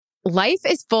Life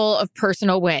is full of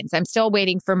personal wins. I'm still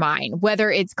waiting for mine.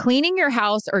 Whether it's cleaning your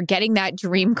house or getting that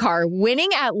dream car, winning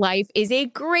at life is a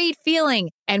great feeling.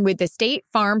 And with the State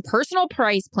Farm Personal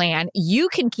Price Plan, you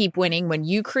can keep winning when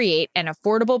you create an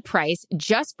affordable price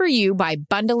just for you by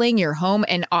bundling your home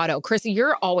and auto. Krista,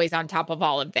 you're always on top of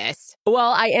all of this.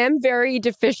 Well, I am very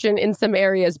deficient in some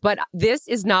areas, but this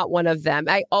is not one of them.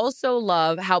 I also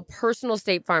love how personal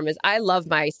State Farm is. I love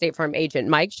my State Farm agent,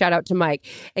 Mike. Shout out to Mike.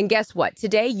 And guess what?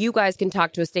 Today, you guys can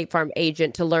talk to a State Farm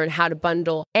agent to learn how to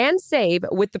bundle and save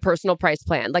with the Personal Price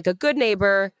Plan. Like a good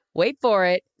neighbor, wait for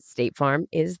it, State Farm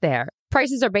is there.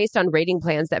 Prices are based on rating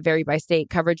plans that vary by state.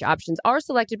 Coverage options are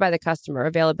selected by the customer.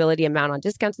 Availability, amount on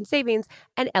discounts and savings,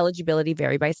 and eligibility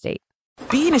vary by state.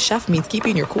 Being a chef means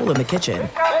keeping your cool in the kitchen.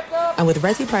 And with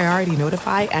Resi Priority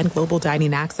Notify and Global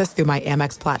Dining Access through my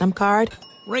Amex Platinum card,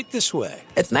 right this way.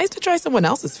 It's nice to try someone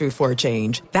else's food for a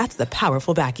change. That's the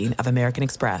powerful backing of American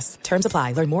Express. Terms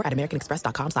apply. Learn more at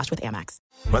americanexpress.com/withAmex.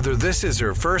 Whether this is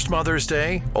her first Mother's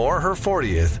Day or her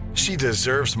 40th, she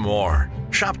deserves more.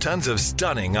 Shop tons of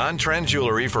stunning on-trend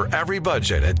jewelry for every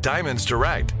budget at Diamonds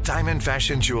Direct. Diamond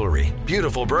fashion jewelry,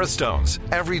 beautiful birthstones,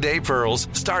 everyday pearls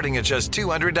starting at just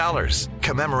 $200.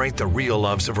 Commemorate the real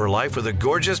loves of her life with a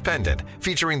gorgeous pendant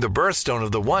featuring the birthstone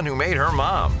of the one who made her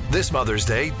mom. This Mother's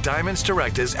Day, Diamonds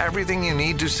Direct is everything you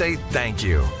need to say thank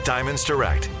you. Diamonds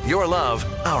Direct. Your love,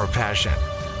 our passion.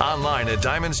 Online at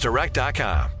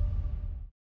diamondsdirect.com.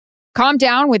 Calm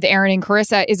Down with Aaron and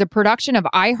Carissa is a production of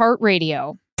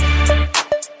iHeartRadio.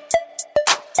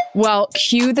 Well,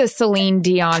 cue the Celine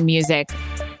Dion music.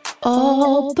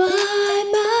 All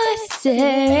by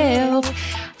myself.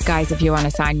 Guys, if you want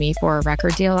to sign me for a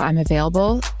record deal, I'm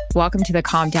available. Welcome to the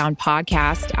Calm Down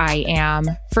podcast. I am,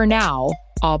 for now,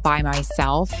 all by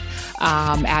myself.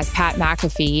 As Pat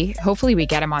McAfee, hopefully we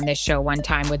get him on this show one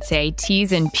time, would say,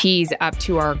 T's and P's up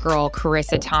to our girl,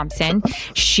 Carissa Thompson.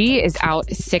 She is out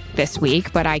sick this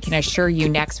week, but I can assure you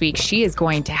next week she is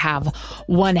going to have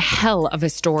one hell of a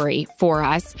story for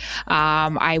us.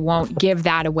 I won't give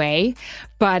that away.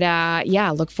 But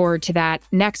yeah, look forward to that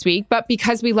next week. But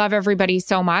because we love everybody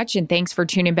so much, and thanks for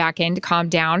tuning back in to Calm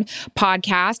Down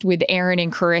podcast with Aaron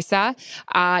and Carissa,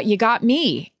 you got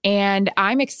me. And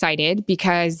I'm excited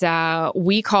because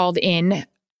we called in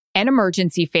an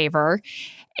emergency favor.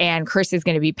 And Chris is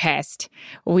going to be pissed.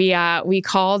 We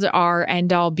called our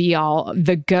end-all be-all,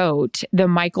 the GOAT, the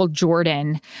Michael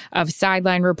Jordan of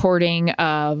sideline reporting,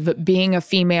 of being a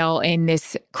female in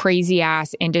this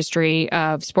crazy-ass industry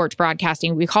of sports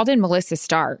broadcasting. We called in Melissa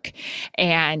Stark.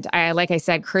 And like I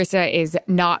said, Carissa is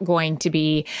not going to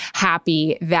be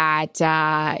happy that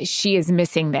she is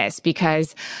missing this,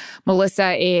 because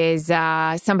Melissa is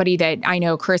somebody that I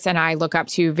know Chris and I look up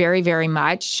to very, very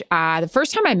much. The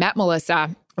first time I met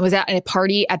Melissa, I was at a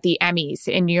party at the Emmys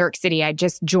in New York City. I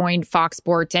just joined Fox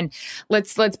Sports, and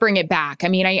let's bring it back. I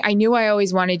mean, I knew I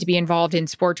always wanted to be involved in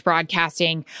sports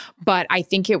broadcasting, but I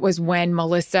think it was when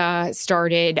Melissa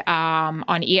started on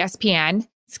ESPN.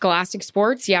 Scholastic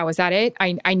Sports. Yeah, was that it?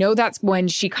 I know that's when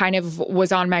she kind of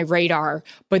was on my radar.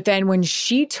 But then when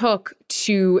she took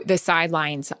to the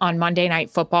sidelines on Monday Night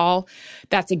Football,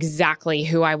 that's exactly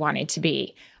who I wanted to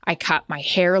be. I cut my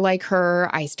hair like her.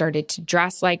 I started to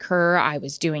dress like her. I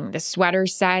was doing the sweater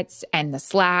sets and the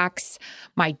slacks.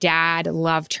 My dad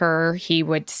loved her. He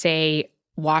would say,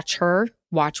 watch her,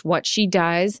 watch what she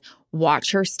does,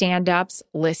 watch her stand-ups,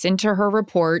 listen to her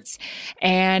reports.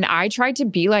 And I tried to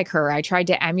be like her. I tried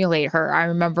to emulate her. I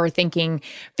remember thinking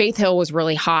Faith Hill was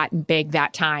really hot and big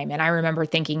that time. And I remember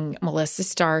thinking Melissa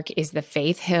Stark is the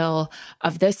Faith Hill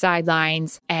of the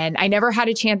sidelines. And I never had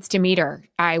a chance to meet her.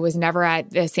 I was never at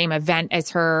the same event as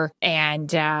her.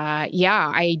 And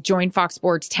I joined Fox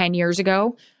Sports 10 years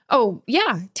ago.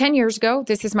 10 years ago.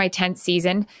 This is my 10th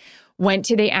season. Went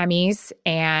to the Emmys,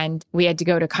 and we had to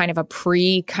go to kind of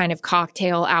a kind of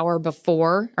cocktail hour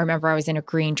before. I remember I was in a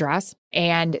green dress,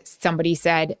 and somebody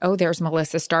said, "Oh, there's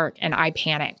Melissa Stark." And I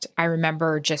panicked. I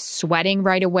remember just sweating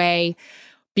right away,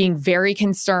 being very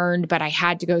concerned, but I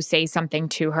had to go say something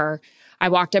to her. I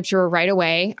walked up to her right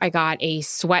away. I got a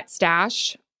sweat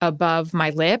stash above my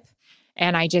lip,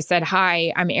 and I just said,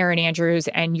 "Hi, I'm Erin Andrews,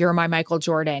 and you're my Michael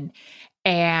Jordan."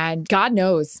 And God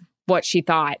knows what she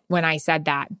thought when I said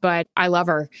that, but I love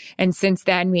her. And since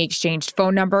then, we exchanged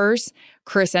phone numbers.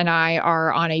 Chris and I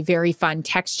are on a very fun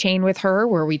text chain with her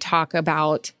where we talk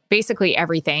about basically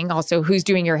everything. Also, who's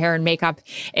doing your hair and makeup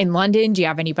in London? Do you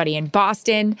have anybody in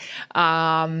Boston?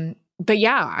 But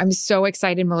yeah, I'm so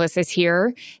excited Melissa's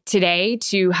here today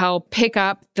to help pick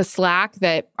up the slack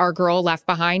that our girl left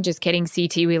behind. Just kidding,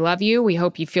 CT, we love you. We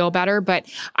hope you feel better.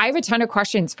 But I have a ton of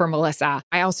questions for Melissa.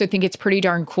 I also think it's pretty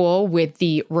darn cool with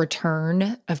the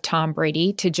return of Tom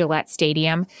Brady to Gillette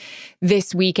Stadium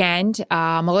this weekend.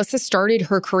 Melissa started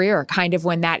her career kind of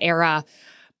when that era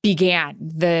began,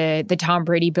 the Tom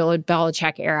Brady, Bill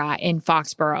Belichick era in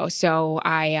Foxborough. So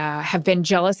I have been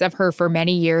jealous of her for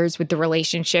many years with the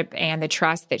relationship and the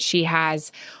trust that she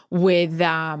has with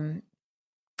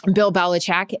Bill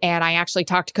Belichick. And I actually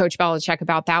talked to Coach Belichick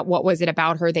about that. What was it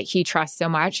about her that he trusts so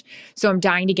much? So I'm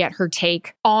dying to get her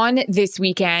take on this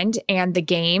weekend and the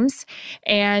games.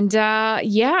 And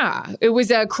yeah, it was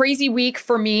a crazy week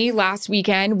for me last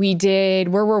weekend.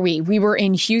 Where were we? We were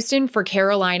in Houston for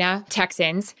Carolina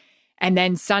Texans. And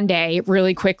then Sunday,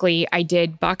 really quickly, I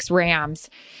did Bucs Rams.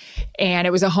 And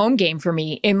it was a home game for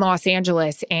me in Los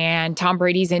Angeles. And Tom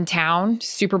Brady's in town,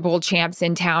 Super Bowl champs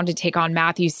in town to take on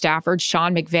Matthew Stafford,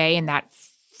 Sean McVay, and that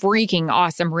freaking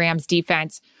awesome Rams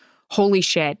defense. Holy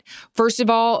shit. First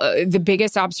of all, the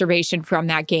biggest observation from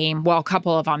that game, well, a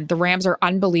couple of them, the Rams are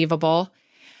unbelievable.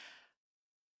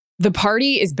 The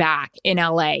party is back in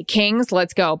LA. Kings,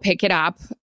 let's go, pick it up.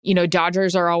 You know,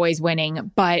 Dodgers are always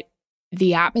winning, but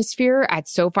the atmosphere at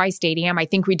SoFi Stadium, I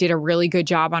think we did a really good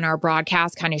job on our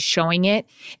broadcast kind of showing it.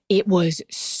 It was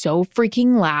so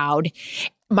freaking loud.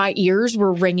 My ears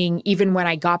were ringing even when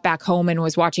I got back home and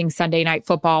was watching Sunday Night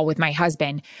Football with my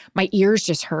husband. My ears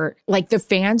just hurt. Like the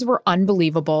fans were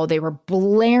unbelievable. They were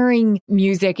blaring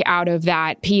music out of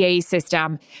that PA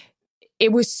system.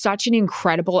 It was such an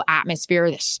incredible atmosphere.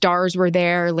 The stars were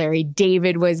there. Larry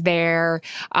David was there.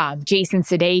 Jason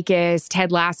Sudeikis,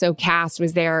 Ted Lasso cast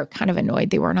was there. Kind of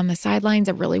annoyed they weren't on the sidelines.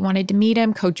 I really wanted to meet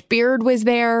him. Coach Beard was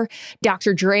there.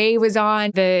 Dr. Dre was on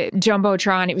the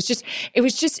Jumbotron.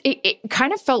 It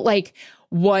kind of felt like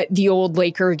what the old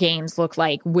Laker games look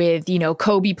like with, you know,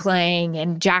 Kobe playing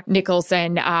and Jack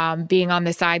Nicholson being on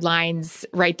the sidelines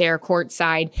right there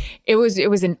courtside. It was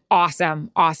an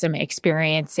awesome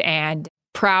experience and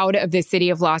proud of the city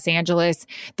of Los Angeles.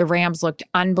 The Rams looked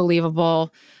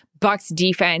unbelievable. Bucs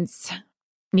defense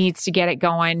needs to get it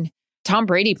going. Tom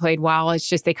Brady played well. It's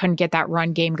just they couldn't get that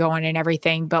run game going and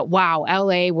everything. But wow,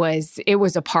 LA was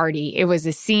a party. It was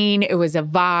a scene. It was a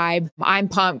vibe. I'm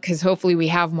pumped because hopefully we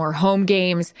have more home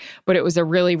games, but it was a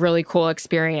really, really cool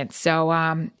experience.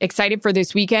 So excited for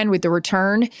this weekend with the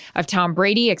return of Tom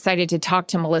Brady. Excited to talk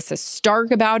to Melissa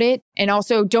Stark about it. And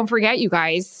also don't forget, you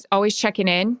guys, always checking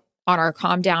in on our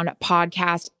Calm Down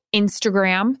podcast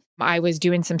Instagram. I was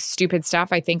doing some stupid stuff,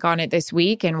 I think, on it this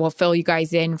week, and we'll fill you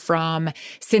guys in from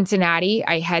Cincinnati.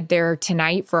 I head there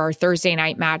tonight for our Thursday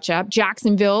night matchup,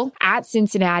 Jacksonville at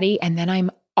Cincinnati, and then I'm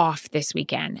off this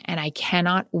weekend. And I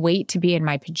cannot wait to be in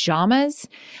my pajamas,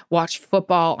 watch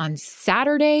football on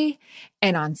Saturday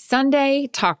and on Sunday,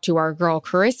 talk to our girl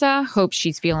Carissa. Hope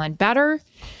she's feeling better.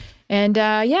 And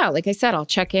yeah, like I said, I'll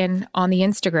check in on the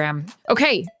Instagram.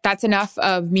 Okay, that's enough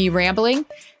of me rambling.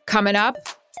 Coming up,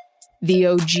 the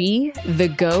OG,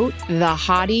 the GOAT, the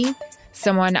hottie,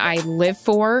 someone I live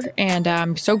for and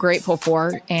I'm so grateful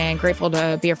for, and grateful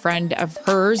to be a friend of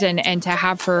hers and to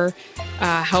have her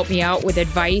help me out with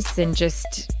advice and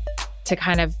just to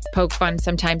kind of poke fun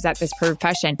sometimes at this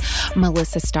profession.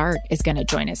 Melissa Stark is going to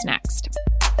join us next.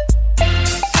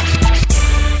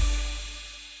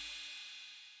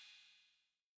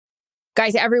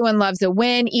 Guys, everyone loves a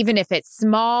win, even if it's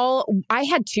small. I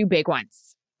had two big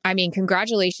ones. I mean,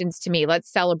 congratulations to me.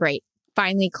 Let's celebrate.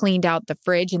 Finally cleaned out the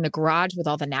fridge and the garage with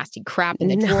all the nasty crap in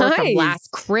the drawer from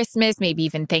last Christmas, maybe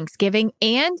even Thanksgiving.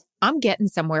 And I'm getting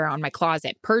somewhere on my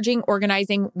closet. Purging,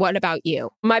 organizing. What about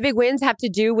you? My big wins have to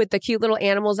do with the cute little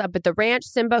animals up at the ranch.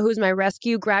 Simba, who's my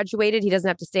rescue, graduated. He doesn't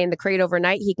have to stay in the crate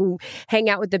overnight. He can hang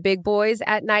out with the big boys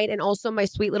at night. And also my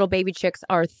sweet little baby chicks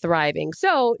are thriving.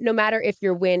 So no matter if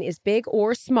your win is big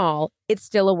or small, it's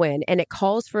still a win. And it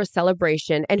calls for a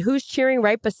celebration. And who's cheering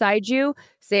right beside you?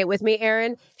 Say it with me,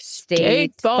 Erin.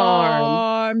 State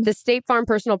Farm. The State Farm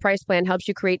Personal Price Plan helps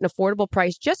you create an affordable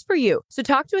price just for you. So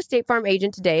talk to a State Farm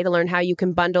agent today to learn how you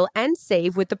can bundle and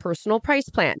save with the Personal Price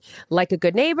Plan. Like a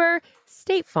good neighbor,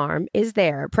 State Farm is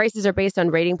there. Prices are based on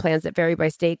rating plans that vary by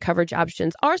state. Coverage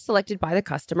options are selected by the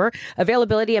customer.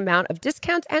 Availability, amount of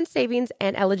discounts and savings,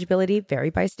 and eligibility vary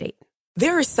by state.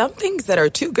 There are some things that are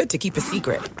too good to keep a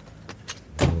secret.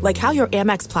 Like how your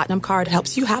Amex Platinum card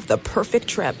helps you have the perfect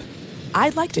trip.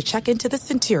 I'd like to check into the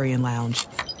Centurion Lounge.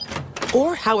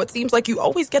 Or how it seems like you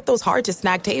always get those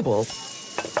hard-to-snag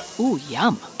tables. Ooh,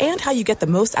 yum. And how you get the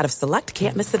most out of select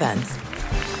can't-miss events.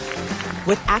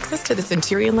 With access to the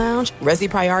Centurion Lounge, Resi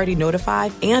Priority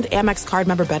Notified, and Amex card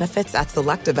member benefits at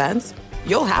select events,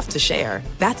 you'll have to share.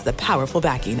 That's the powerful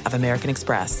backing of American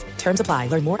Express. Terms apply.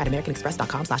 Learn more at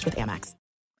americanexpress.com/withAmex.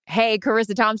 Hey,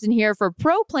 Carissa Thompson here for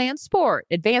Pro Plan Sport,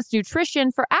 advanced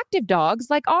nutrition for active dogs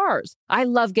like ours. I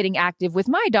love getting active with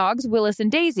my dogs, Willis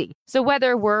and Daisy. So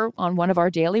whether we're on one of our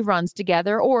daily runs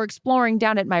together or exploring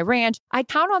down at my ranch, I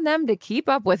count on them to keep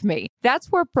up with me. That's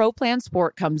where Pro Plan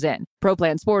Sport comes in. Pro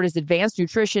Plan Sport is advanced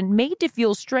nutrition made to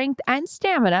fuel strength and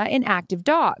stamina in active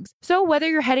dogs. So whether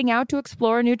you're heading out to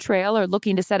explore a new trail or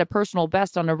looking to set a personal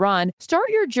best on a run, start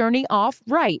your journey off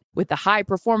right with the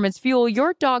high-performance fuel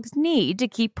your dogs need to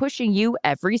keep pushing you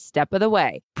every step of the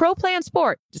way. Pro Plan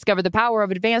Sport. Discover the power of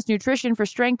advanced nutrition for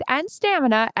strength and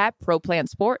stamina at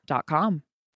ProPlansport.com.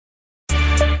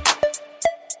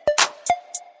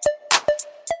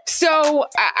 So,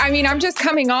 I mean, I'm just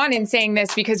coming on and saying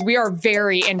this because we are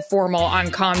very informal on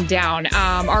Calm Down.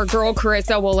 Our girl,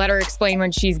 Carissa, will let her explain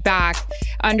when she's back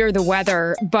under the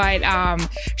weather, but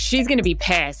she's going to be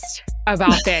pissed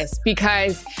about this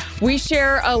because we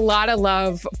share a lot of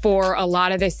love for a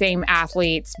lot of the same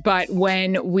athletes. But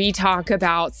when we talk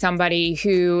about somebody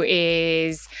who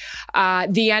is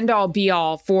the end all be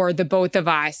all for the both of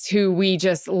us, who we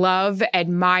just love,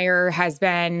 admire, has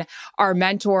been our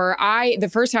mentor. The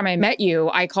first time I met you,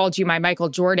 I called you my Michael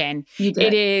Jordan. You did.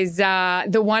 It is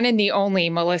the one and the only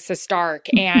Melissa Stark.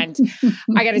 And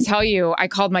I got to tell you, I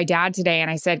called my dad today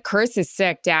and I said, Carissa's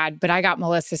sick, Dad, but I got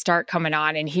Melissa Stark coming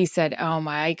on. And he said, oh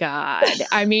my God.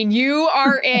 I mean, you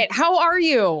are it. How are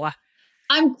you?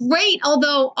 I'm great.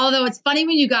 Although it's funny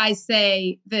when you guys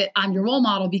say that I'm your role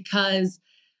model because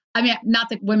I mean, not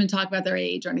that women talk about their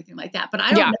age or anything like that, but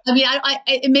I don't, Yeah. I mean,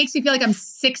 it makes me feel like I'm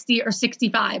 60 or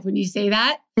 65 when you say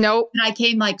that. Nope. And I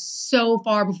came like so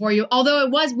far before you, although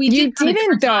You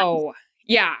didn't though.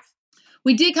 Yeah.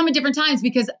 We did come at different times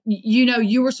because, you know,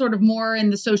 you were sort of more in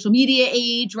the social media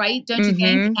age, right? Don't you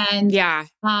think? And yeah,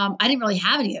 I didn't really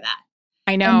have any of that.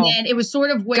 I know. And then it was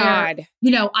sort of where, you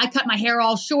know, I cut my hair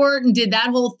all short and did that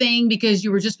whole thing because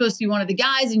you were just supposed to be one of the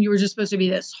guys and you were just supposed to be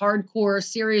this hardcore,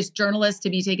 serious journalist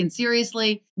to be taken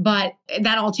seriously. But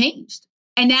that all changed.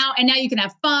 And now you can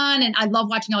have fun. And I love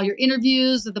watching all your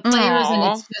interviews of the players. Aww.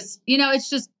 And it's just, you know, it's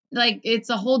just like, it's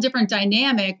a whole different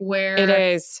dynamic where it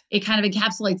is. It kind of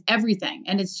encapsulates everything.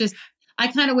 And it's just, I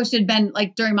kind of wish it had been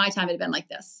like during my time, it had been like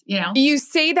this, you know? You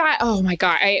say that, oh my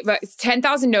God,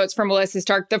 10,000 notes from Melissa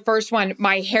Stark. The first one,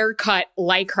 my haircut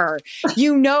like her.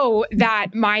 You know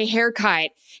that my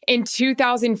haircut in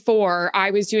 2004,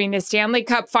 I was doing the Stanley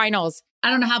Cup Finals. I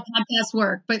don't know how podcasts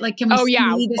work, but like, can we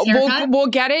see this haircut? We'll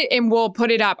get it and we'll put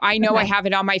it up. I know Okay. I have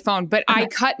it on my phone, but I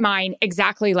cut mine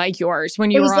exactly like yours when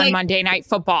you were on Monday Night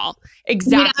Football.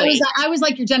 Exactly. I was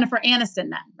like your Jennifer Aniston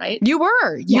then, right? You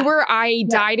were. Yeah. I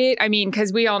dyed it. I mean,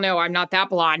 because we all know I'm not that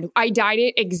blonde. I dyed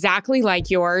it exactly like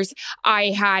yours.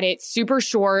 I had it super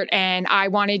short and I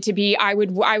wanted to be, I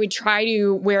would try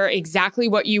to wear exactly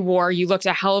what you wore. You looked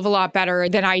a hell of a lot better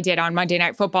than I did on Monday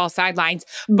Night Football sidelines.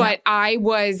 Yeah. But I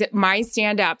was, my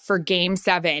stand up for Game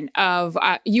 7 of,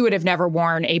 you would have never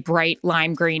worn a bright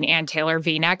lime green Ann Taylor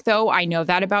V-neck though. I know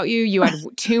that about you. You had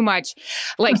too much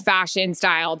like fashion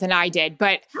style than I did.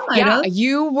 But yeah,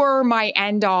 you were my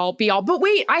end all be all. But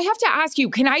wait, I have to ask you,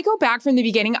 can I go back from the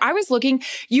beginning? I was looking,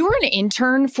 you were an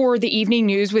intern for the Evening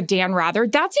News with Dan Rather.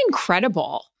 That's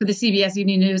incredible. For the CBS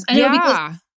Evening News. I know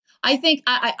because I think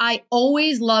I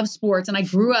always loved sports and I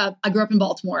grew up in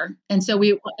Baltimore. And so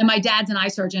and my dad's an eye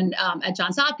surgeon at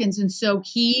Johns Hopkins. And so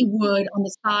he would on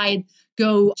the side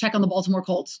go check on the Baltimore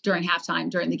Colts during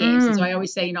halftime during the games. And so I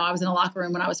always say, you know, I was in a locker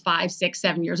room when I was 5, 6,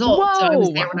 7 years old. Whoa. So I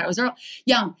was there when I was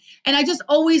young. And I just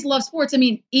always loved sports. I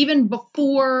mean, even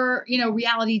before, you know,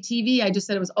 reality TV, I just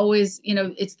said it was always, you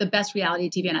know, it's the best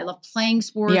reality TV. And I love playing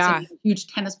sports. Yeah. I'm a huge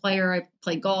tennis player. I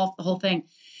play golf, the whole thing.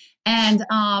 And,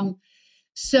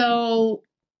 so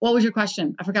what was your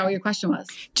question? I forgot what your question was.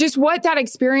 Just what that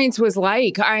experience was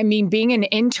like. I mean, being an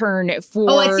intern for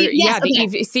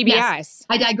CBS. Yes,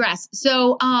 I digress.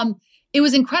 So it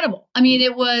was incredible. I mean,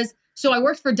 so I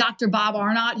worked for Dr. Bob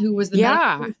Arnott, who was the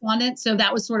medical correspondent. So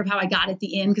that was sort of how I got at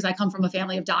the end because I come from a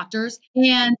family of doctors.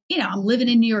 And, you know, I'm living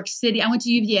in New York City. I went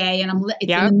to UVA and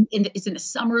it's in the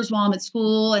summers while I'm at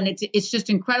school. And it's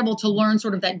just incredible to learn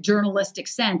sort of that journalistic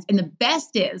sense. And the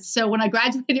best is, so when I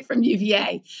graduated from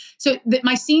UVA, so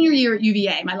my senior year at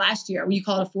UVA, my last year, you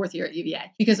call it a fourth year at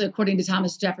UVA, because according to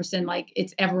Thomas Jefferson, like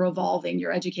it's ever evolving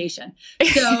your education.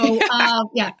 So,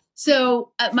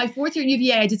 So my fourth year at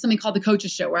UVA, I did something called the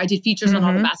Coaches Show, where I did features on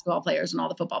all the basketball players and all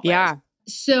the football players. Yeah.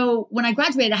 So when I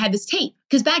graduated, I had this tape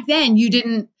because back then you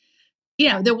didn't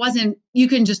there wasn't, you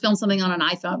couldn't just film something on an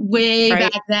iPhone way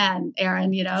back then,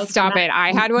 Erin, Stop it.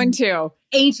 I had one too.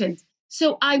 Ancient.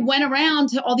 So I went around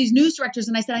to all these news directors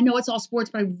and I said, I know it's all sports,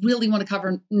 but I really want to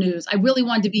cover news. I really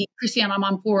wanted to be Cristiano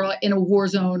Amanpour in a war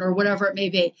zone or whatever it may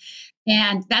be.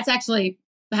 And that's actually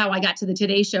how I got to the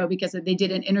Today Show, because they did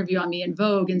an interview on me in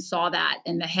Vogue and saw that.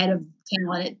 And the head of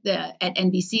talent at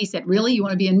NBC said, really, you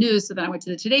want to be in news? So then I went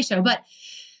to the Today Show. But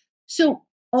so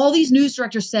all these news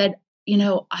directors said,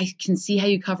 I can see how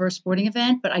you cover a sporting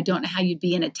event, but I don't know how you'd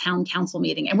be in a town council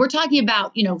meeting. And we're talking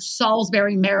about,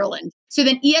 Salisbury, Maryland. So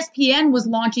then ESPN was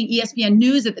launching ESPN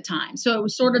News at the time. So it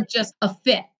was sort of just a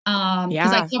fit.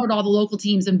 Because I covered all the local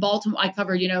teams in Baltimore. I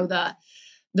covered,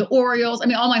 the Orioles. I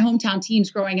mean, all my hometown teams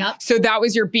growing up. So that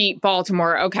was your beat,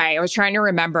 Baltimore. Okay. I was trying to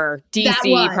remember.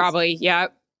 DC probably.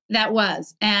 Yep. That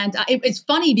was. And it's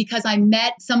funny because I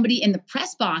met somebody in the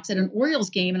press box at an Orioles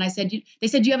game. And I said, they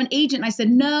said, do you have an agent? And I said,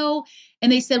 no.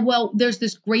 And they said, well, there's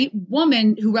this great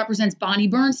woman who represents Bonnie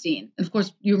Bernstein. And of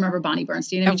course, you remember Bonnie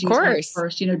Bernstein. Of course.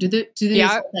 First, do the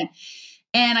thing.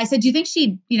 And I said, do you think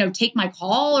she'd, take my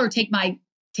call or take my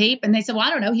tape? And they said, well, I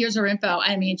don't know. Here's her info.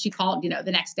 I mean, she called,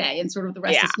 the next day, and sort of the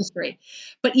rest is history.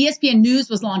 But ESPN News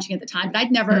was launching at the time, but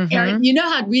I'd never, Erin,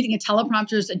 how reading a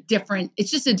teleprompter is it's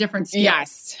just a different skill.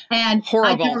 Yes. And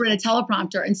horrible. I'd never read a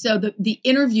teleprompter. And so the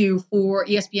interview for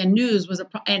ESPN News was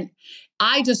and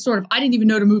I just I didn't even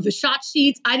know to move the shot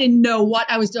sheets. I didn't know what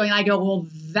I was doing. I go, well,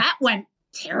 that went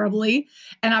terribly.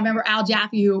 And I remember Al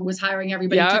Jaffe, who was hiring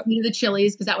everybody, took me to the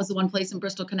Chili's, because that was the one place in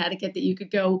Bristol, Connecticut that you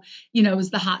could go, it was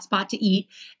the hot spot to eat.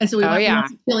 And so we went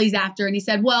to Chili's after, and he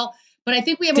said, well, but I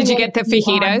think we have Did you get the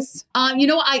fajitas?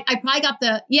 I probably got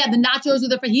the nachos or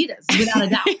the fajitas, without a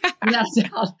doubt. Without a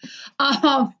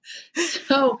doubt.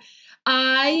 So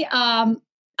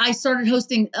I started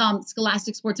hosting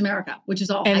Scholastic Sports America, which is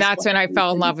all. And that's when I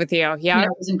fell in love with you. Yeah. It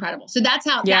was incredible. So that's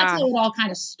how it all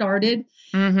kind of started.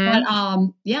 Mm-hmm.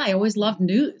 But I always loved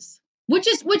news, which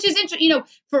is interesting,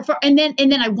 and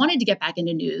then I wanted to get back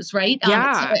into news, right?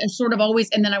 I sort of always,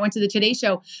 and then I went to the Today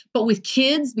Show, but with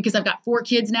kids, because I've got 4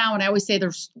 kids now, and I always say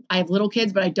I have little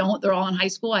kids, but I don't. They're all in high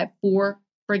school. I have 4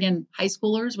 friggin' high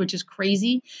schoolers, which is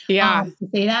crazy. To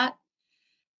say that.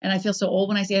 And I feel so old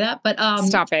when I say that, but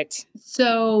stop it.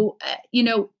 So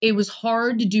it was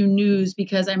hard to do news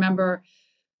because I remember,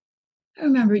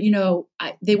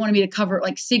 they wanted me to cover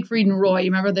like Siegfried and Roy.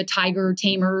 You remember the tiger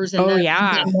tamers and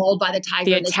got mauled by the tiger.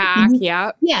 The attack,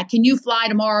 Can you fly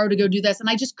tomorrow to go do this? And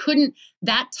I just couldn't.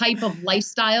 That type of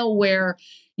lifestyle where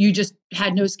you just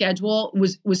had no schedule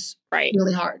was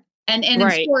really hard. And in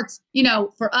sports,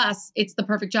 for us, it's the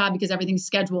perfect job because everything's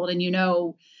scheduled and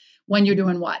when you're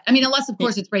doing what. I mean, unless, of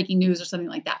course, it's breaking news or something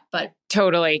like that. But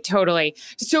Totally.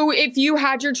 So if you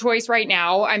had your choice right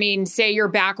now, I mean, say you're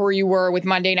back where you were with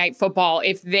Monday Night Football,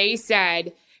 if they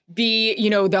said, be,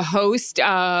 the host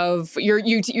of,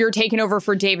 you're taking over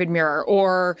for David Muir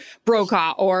or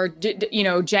Brokaw or,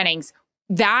 Jennings,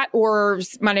 that or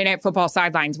Monday Night Football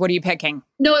sidelines, what are you picking?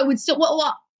 No, it would still,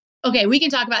 okay, you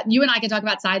and I can talk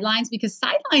about sidelines, because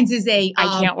sidelines is I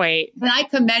can't wait. And I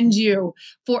commend you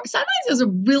for, sidelines is a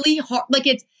really hard,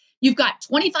 you've got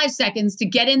 25 seconds to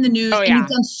get in the news, and you've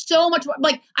done so much.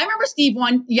 Like, I remember Steve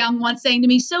Young once saying to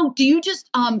me, so do you just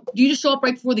show up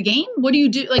right before the game? What do you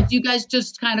do? Like, do you guys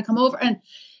just kind of come over? And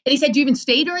he said, do you even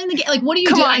stay during the game? Like, what do you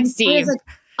do? Come on, Steve.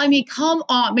 I mean, come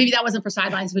on. Maybe that wasn't for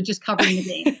sidelines, but just covering the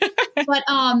game. But,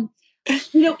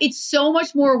 it's so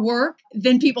much more work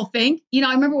than people think.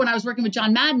 I remember when I was working with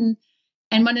John Madden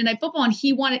and Monday Night Football, and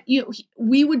he wanted, he would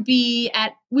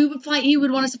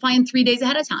want us to fly in 3 days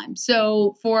ahead of time.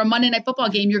 So for a Monday Night Football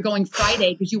game, you're going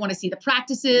Friday because you want to see the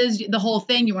practices, the whole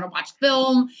thing. You want to watch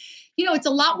film. It's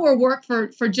a lot more work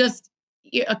for just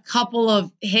a couple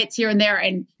of hits here and there.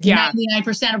 And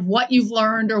 99% of what you've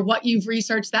learned or what you've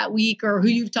researched that week or who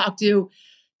you've talked to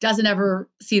doesn't ever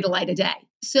see the light of day.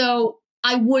 So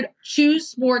I would choose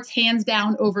sports hands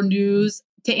down over news,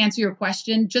 to answer your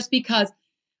question, just because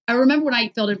I remember when I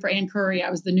filled in for Ann Curry,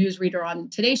 I was the news reader on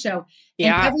Today Show.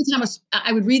 And every time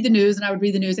I would read the news,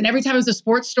 and every time it was a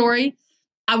sports story,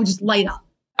 I would just light up.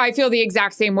 I feel the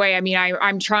exact same way. I mean,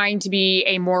 I'm trying to be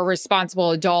a more responsible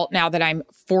adult now that I'm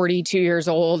 42 years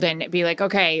old, and be like,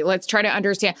 okay, let's try to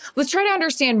understand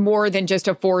more than just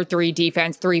a 4-3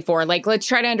 defense, 3-4. Like, let's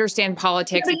try to understand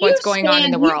politics, what's going on in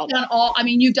the world.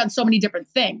 You've done so many different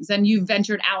things, and you've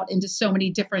ventured out into so many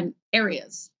different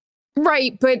areas.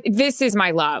 Right. But this is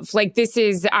my love. Like,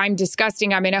 I'm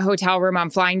disgusting. I'm in a hotel room. I'm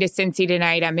flying to Cincy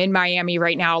tonight. I'm in Miami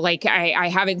right now. Like, I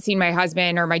haven't seen my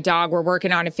husband or my dog. We're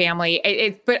working on a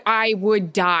family. But I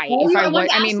would die if I would. I want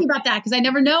to ask you about that, because I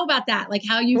never know about that. Like,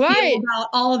 how you feel about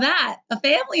all of that, a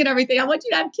family and everything. I want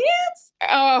you to have kids.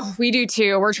 Oh, we do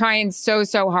too. We're trying so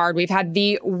hard. We've had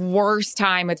the worst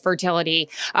time with fertility.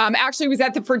 Actually was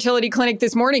at the fertility clinic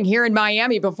this morning here in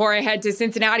Miami before I head to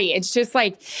Cincinnati. It's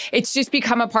just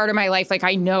become a part of my life. Like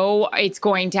I know it's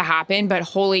going to happen, but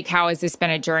holy cow, has this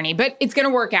been a journey, but it's going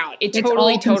to work out. It's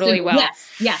totally will.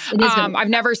 Yes, it is. I've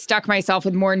never stuck myself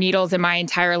with more needles in my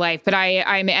entire life, but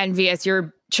I'm envious.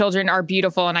 Your children are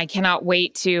beautiful, and I cannot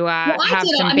wait to have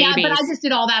some babies. But I just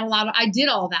did all that. I did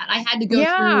all that. I had to go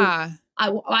through.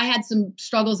 I had some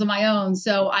struggles of my own,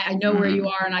 so I know where you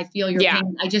are, and I feel your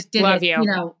pain. I just did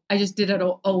it. I just did it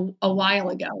a while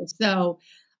ago. So,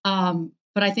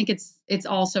 but I think it's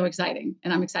all so exciting,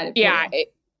 and I'm excited.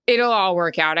 It'll all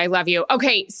work out. I love you.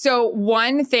 Okay, so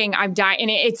one thing I've done, and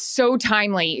it's so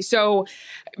timely. So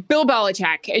Bill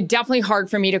Belichick, definitely hard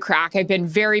for me to crack. I've been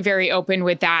very, very open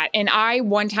with that. And I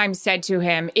one time said to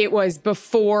him, it was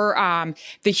before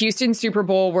the Houston Super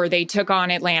Bowl where they took on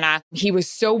Atlanta. He was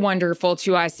so wonderful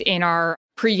to us in our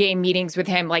pregame meetings with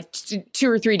him, like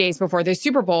 2 or 3 days before the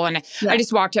Super Bowl. And I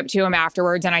just walked up to him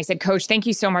afterwards and I said, Coach, thank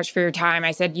you so much for your time. I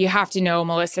said, you have to know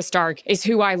Melissa Stark is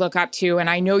who I look up to.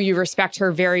 And I know you respect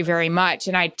her very, very much.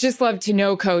 And I just love to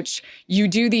know, Coach, you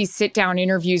do these sit down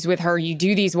interviews with her. You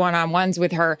do these one-on-ones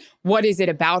with her. What is it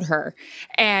about her?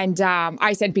 And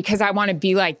I said, because I want to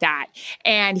be like that.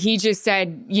 And he just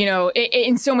said,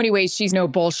 in so many ways, she's no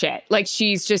bullshit. Like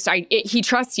she's just, he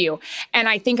trusts you. And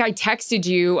I think I texted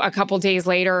you a couple days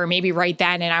later or maybe right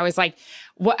then. And I was like,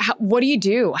 what do you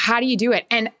do? How do you do it?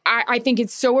 And I think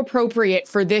it's so appropriate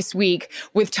for this week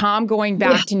with Tom going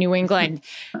back to New England.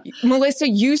 Melissa,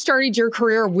 you started your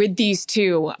career with these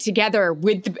two together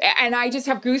and I just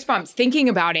have goosebumps thinking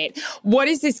about it. What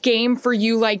is this game for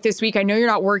you like this week? I know you're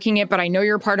not working it, but I know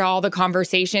you're part of all the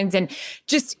conversations and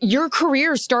just your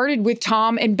career started with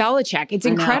Tom and Belichick. It's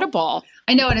incredible.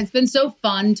 I know. And it's been so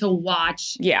fun to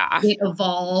watch it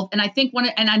evolve. And I think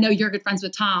and I know you're good friends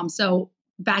with Tom. So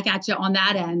back at you on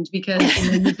that end because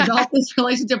you developed this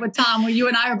relationship with Tom where you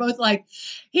and I are both like,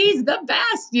 he's the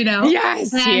best,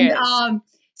 Yes, and, he is.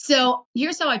 So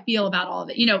here's how I feel about all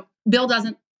of it. Bill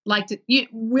doesn't like to,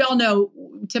 we all know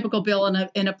typical Bill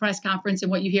in a press conference and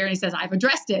what you hear. And he says, I've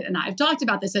addressed it and I've talked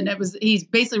about this. And he's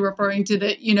basically referring to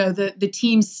the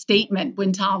team's statement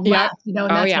when Tom left, and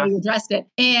that's how he addressed it.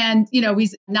 And,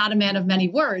 he's not a man of many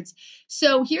words.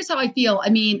 So here's how I feel. I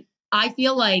mean, I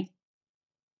feel like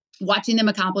watching them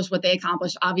accomplish what they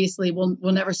accomplished, obviously we'll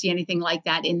never see anything like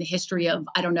that in the history of,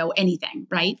 I don't know, anything,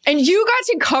 right? And you got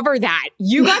to cover that.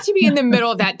 You got to be in the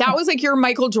middle of that. That was like your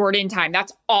Michael Jordan time.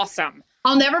 That's awesome.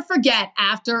 I'll never forget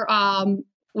after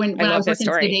when I was working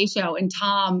at the Today Show and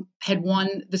Tom had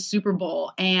won the Super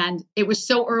Bowl and it was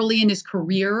so early in his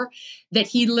career that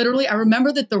he literally, I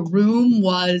remember that the room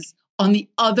was on the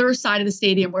other side of the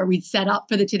stadium where we'd set up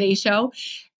for the Today Show.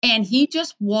 And he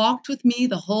just walked with me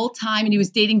the whole time. And he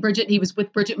was dating Bridget. He was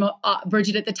with Bridget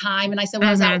at the time. And I said, well,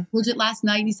 I was out with Bridget last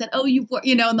night. And he said, oh,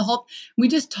 and we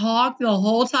just talked the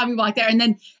whole time we walked there. And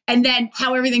then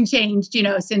how everything changed,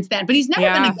 since then. But he's never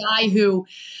been a guy who,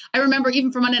 I remember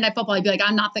even for Monday Night Football, I'd be like,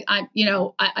 I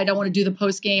don't want to do the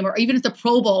post game. Or even at the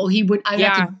Pro Bowl, I would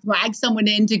have to drag someone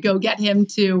in to go get him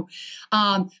to.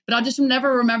 But I'll just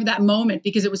never remember that moment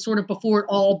because it was sort of before it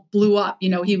all blew up.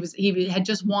 He had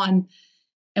just won.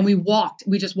 And we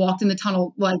just walked in the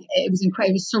tunnel. Like it was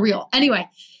incredible. It was surreal. Anyway,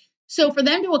 so for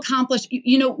them to accomplish,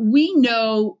 we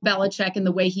know Belichick and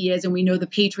the way he is, and we know the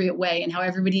Patriot way and how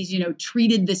everybody's,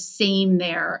 treated the same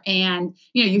there. And,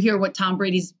 you hear what Tom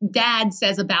Brady's dad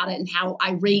says about it and how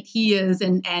irate he is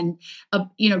and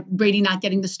Brady not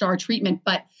getting the star treatment.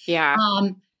 But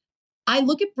I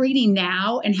look at Brady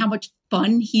now and how much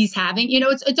fun he's having.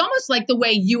 It's almost like the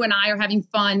way you and I are having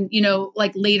fun,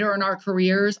 like later in our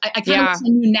careers. I kind of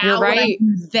see you now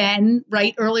then,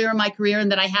 right, earlier in my career,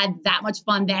 and that I had that much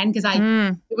fun then because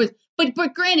it was.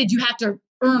 But granted, you have to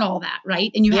earn all that,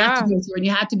 right? And you have to go through, and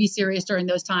you have to be serious during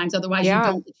those times. Otherwise, you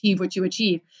don't achieve what you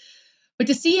achieve. But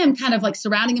to see him kind of like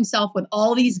surrounding himself with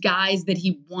all these guys that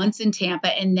he wants in Tampa,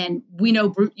 and then we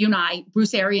know you and I,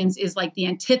 Bruce Arians is like the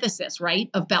antithesis, right,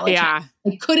 of Belichick. Yeah,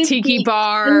 couldn't tiki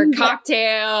bar,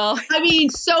 cocktail. I mean,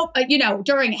 so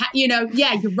during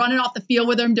you're running off the field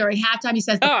with him during halftime. He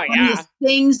says the funniest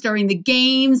things during the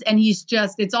games, and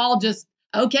it's all just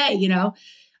okay, You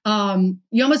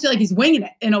almost feel like he's winging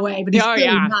it in a way, but he's really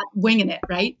not winging it,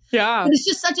 right? Yeah, but it's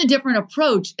just such a different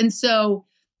approach, and so.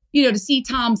 To see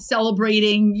Tom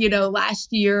celebrating,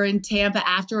 last year in Tampa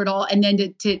after it all, and then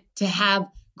to have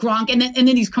Gronk, and then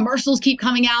these commercials keep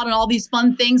coming out and all these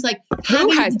fun things. Like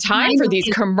who has time for these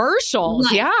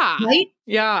commercials? Right?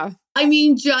 Yeah. I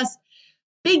mean, just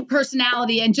big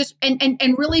personality and just and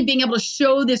really being able to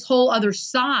show this whole other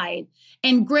side.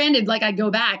 And granted, like I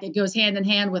go back, it goes hand in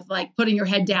hand with like putting your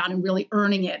head down and really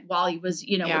earning it while he was,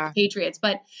 with the Patriots.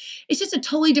 But it's just a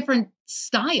totally different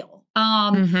style.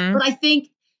 But I think,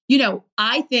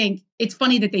 I think it's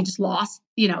funny that they just lost.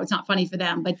 It's not funny for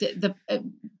them, but the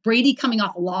Brady coming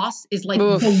off a loss is like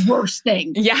the worst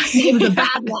thing. Yeah. It was a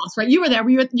bad loss, right? You were there.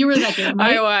 You were that game,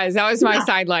 right? I was. That was my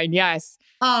sideline. Yes.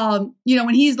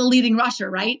 When he's the leading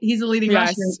rusher, right? He's the leading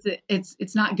rusher.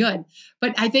 It's not good.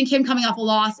 But I think him coming off a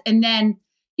loss, and then,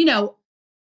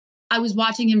 I was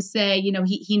watching him say,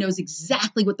 he knows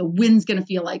exactly what the wind's going to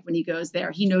feel like when he goes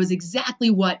there. He knows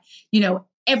exactly what,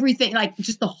 everything, like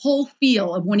just the whole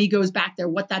feel of when he goes back there,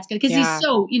 what that's going to, because he's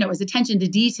so, his attention to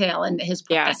detail and his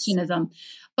perfectionism. Yes.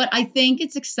 But I think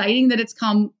it's exciting that it's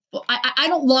come. I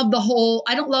don't love the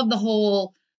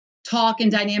whole talk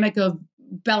and dynamic of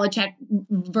Belichick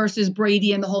versus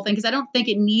Brady and the whole thing, because I don't think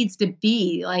it needs to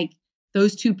be like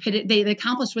those two pitted. They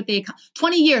accomplished what they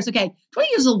 20 years. Okay, 20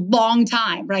 years is a long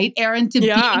time, right, Erin?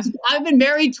 I've been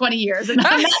married 20 years, and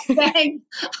I'm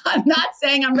not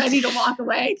saying I'm ready to walk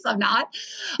away, because I'm not.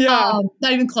 Not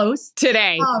even close.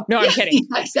 Today, no, I'm kidding.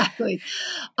 Exactly.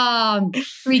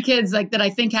 3 kids like that I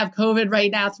think have COVID right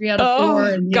now. 3 out of 4.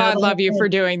 And God love you for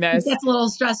doing this. That's a little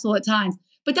stressful at times.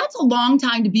 But that's a long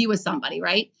time to be with somebody,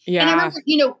 right? Yeah. And I remember,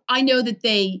 I know that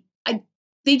they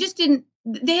just didn't,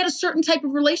 they had a certain type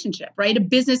of relationship, right? A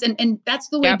business. And that's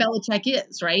the way Belichick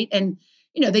is, right? And,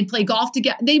 they'd play golf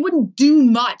together. They wouldn't do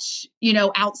much,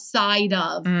 outside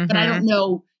of, but I don't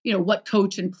know, what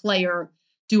coach and player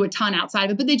do a ton outside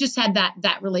of it, but they just had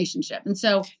that relationship. And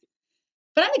so,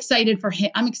 but I'm excited for him.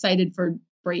 I'm excited for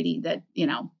Brady that,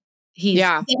 he's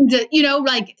getting to,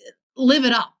 like live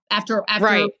it up after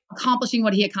accomplishing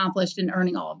what he accomplished and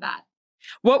earning all of that.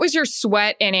 What was your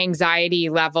sweat and anxiety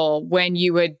level when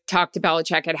you would talk to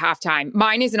Belichick at halftime?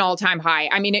 Mine is an all-time high.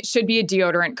 I mean, it should be a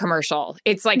deodorant commercial.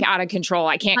 It's like out of control.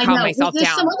 I can't calm myself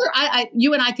down. Some other,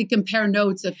 you and I could compare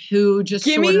notes of who just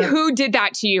give me who did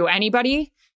that to you.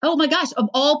 Anybody? Oh my gosh! Of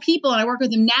all people, and I work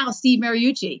with him now, Steve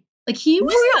Mariucci. Like he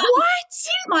was he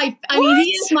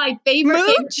is my favorite.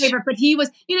 But he was,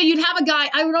 you'd have a guy,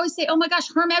 I would always say, oh my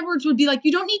gosh, Herm Edwards would be like,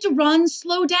 you don't need to run,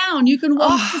 slow down. You can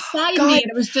walk beside me.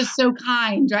 And it was just so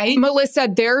kind, right? Melissa,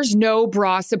 there's no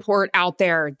bra support out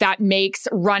there that makes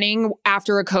running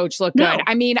after a coach look good.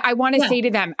 I mean, I want to say to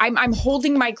them, I'm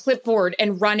holding my clipboard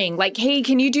and running like, hey,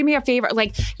 can you do me a favor?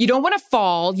 Like, you don't want to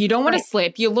fall. You don't want to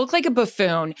slip. You look like a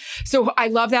buffoon. So I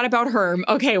love that about Herm.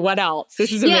 Okay, what else?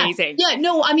 This is amazing. Yeah,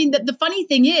 no, I mean, the funny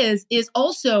thing is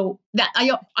also that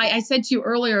I said to you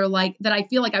earlier, like that I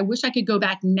feel like I wish I could go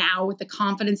back now with the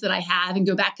confidence that I have and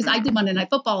go back, because I did Monday Night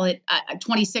Football at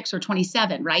 26 or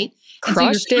 27, right?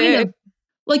 Crushed it.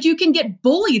 Like you can get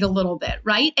bullied a little bit,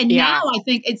 right? And now I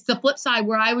think it's the flip side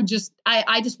where I would just,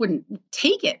 I just wouldn't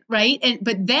take it, right?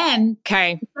 But then,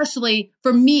 especially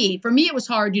for me, it was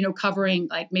hard, covering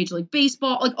like Major League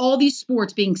Baseball, like all these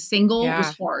sports being single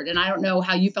was hard. And I don't know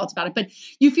how you felt about it, but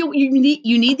you feel you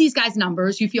need these guys'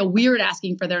 numbers. You feel weird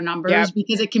asking for their numbers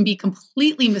because it can be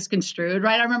completely misconstrued,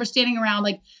 right? I remember standing around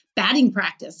like batting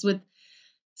practice with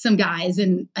some guys,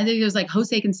 and I think it was like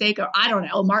Jose Canseco, I don't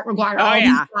know, Mark McGuire,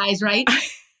 these guys, right?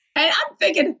 And I'm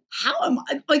thinking, how am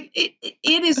I, like,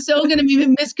 it is so going to be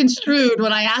misconstrued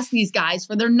when I ask these guys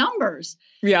for their numbers.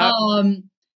 Yeah.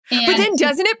 But then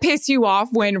doesn't it piss you off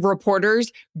when reporters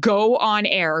go on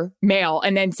air, male,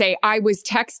 and then say, I was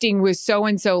texting with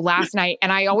so-and-so last night.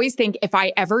 And I always think if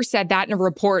I ever said that in a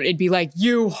report, it'd be like,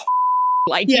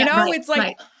 it's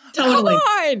like, totally. Come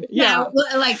on. Yeah.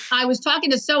 Like I was talking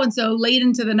to so-and-so late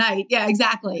into the night. Yeah,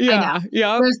 exactly. Yeah.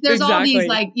 Yeah. There's all these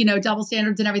like, double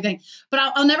standards and everything. But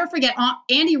I'll never forget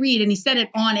Andy Reid, and he said it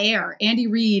on air. Andy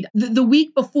Reid, the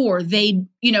week before they'd,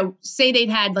 say they'd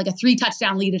had like a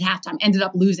 3-touchdown lead at halftime, ended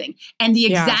up losing. And the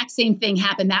exact same thing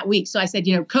happened that week. So I said,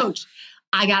 Coach,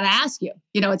 I got to ask you,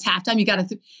 it's halftime. You got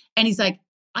to, and he's like,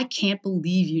 I can't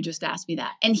believe you just asked me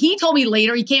that. And he told me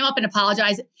later, he came up and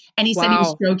apologized, and he said he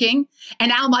was joking. And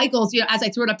Al Michaels, as I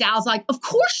threw it up to Al's like, of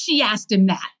course she asked him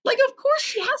that. Like, of course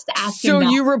she has to ask him that.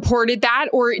 So you reported that,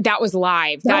 or that was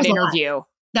live, that interview? Live.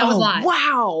 That was live.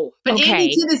 Wow. But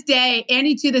Andy to this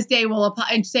day will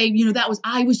and say,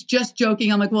 I was just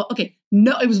joking. I'm like, well, okay.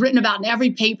 No, it was written about in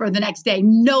every paper the next day.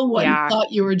 No one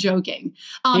thought you were joking.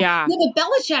 But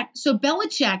Belichick,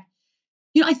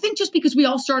 I think just because we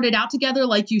all started out together,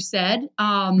 like you said,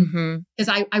 because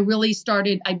I really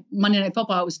started, Monday Night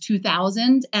Football, it was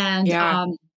 2000,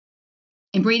 and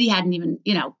Brady hadn't even,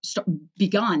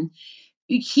 begun.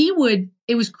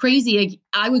 It was crazy.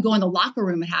 I would go in the locker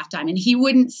room at halftime, and he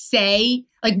wouldn't say,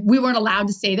 like, we weren't allowed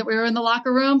to say that we were in the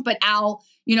locker room, but Al,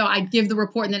 I'd give the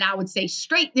report and then I would say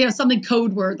straight, something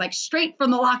code word, like straight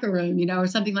from the locker room, or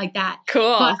something like that.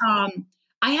 Cool. But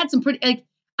I had some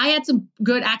I had some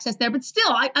good access there, but still,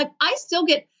 I still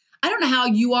get, I don't know how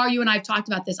you and I have talked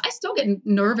about this. I still get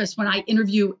nervous when I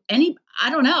interview I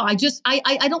don't know. I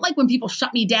don't like when people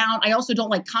shut me down. I also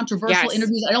don't like controversial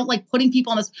interviews. I don't like putting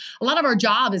people on this. A lot of our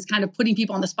job is kind of putting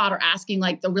people on the spot or asking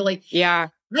like the really, I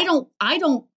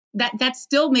don't, that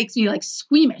still makes me like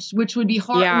squeamish, which would be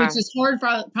hard, which is hard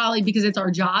for probably because it's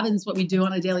our job and it's what we do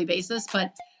on a daily basis.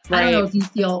 But I don't know if you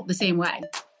feel the same way.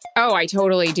 Oh, I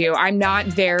totally do. I'm not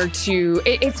there to,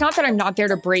 it's not that I'm not there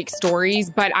to break stories,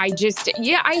 but I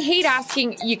hate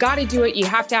asking, you got to do it. You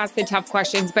have to ask the tough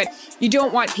questions, but you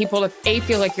don't want people to A,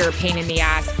 feel like you're a pain in the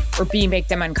ass, or B, make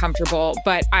them uncomfortable.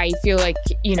 But I feel like,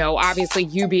 obviously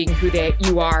you being who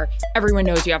you are, everyone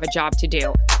knows you have a job to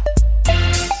do.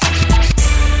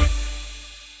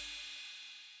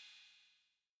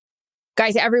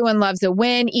 Guys, everyone loves a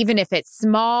win, even if it's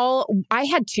small. I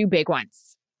had 2 big ones.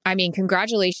 I mean,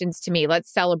 congratulations to me.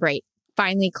 Let's celebrate.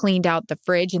 Finally cleaned out the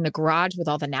fridge and the garage with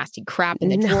all the nasty crap in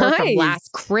the drawer from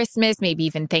last Christmas, maybe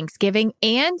even Thanksgiving.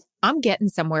 And I'm getting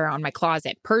somewhere on my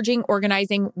closet. Purging,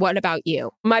 organizing. What about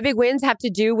you? My big wins have to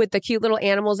do with the cute little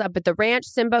animals up at the ranch.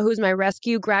 Simba, who's my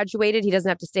rescue, graduated. He doesn't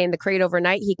have to stay in the crate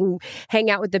overnight. He can hang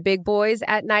out with the big boys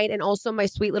at night. And also my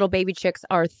sweet little baby chicks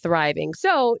are thriving.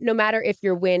 So no matter if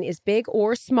your win is big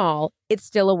or small, it's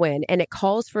still a win. And it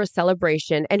calls for a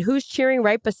celebration. And who's cheering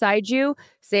right beside you?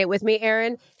 Say it with me,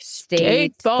 Erin.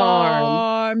 State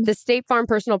Farm. The State Farm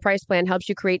Personal Price Plan helps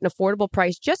you create an affordable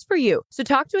price just for you. So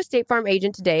talk to a State Farm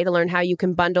agent today to learn how you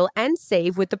can bundle and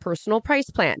save with the Personal Price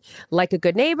Plan. Like a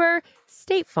good neighbor,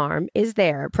 State Farm is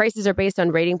there. Prices are based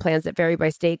on rating plans that vary by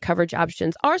state. Coverage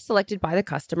options are selected by the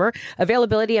customer.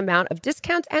 Availability, amount of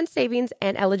discounts and savings,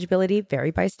 and eligibility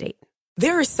vary by state.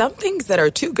 There are some things that are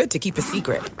too good to keep a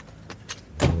secret.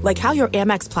 Like how your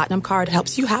Amex Platinum card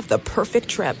helps you have the perfect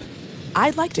trip.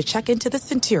 I'd like to check into the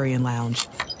Centurion Lounge.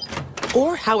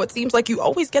 Or how it seems like you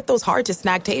always get those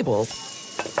hard-to-snag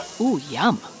tables. Ooh,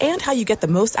 yum. And how you get the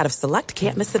most out of select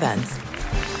can't-miss events.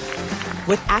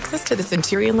 With access to the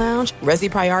Centurion Lounge,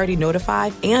 Resi Priority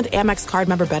Notified, and Amex card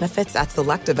member benefits at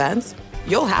select events,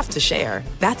 you'll have to share.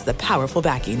 That's the powerful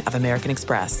backing of American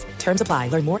Express. Terms apply.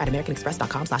 Learn more at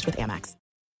americanexpress.com/withAmex.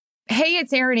 Hey,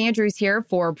 it's Erin Andrews here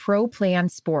for Pro Plan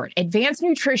Sport, advanced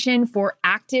nutrition for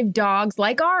active dogs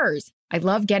like ours. I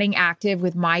love getting active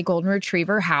with my golden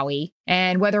retriever, Howie.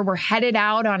 And whether we're headed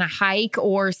out on a hike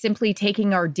or simply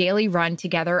taking our daily run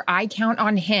together, I count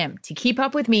on him to keep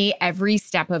up with me every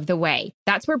step of the way.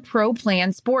 That's where Pro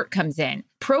Plan Sport comes in.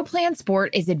 Pro Plan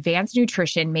Sport is advanced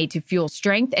nutrition made to fuel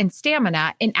strength and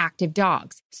stamina in active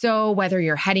dogs. So whether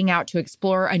you're heading out to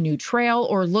explore a new trail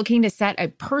or looking to set a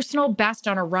personal best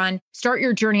on a run, start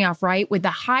your journey off right with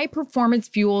the high performance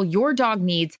fuel your dog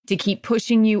needs to keep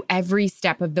pushing you every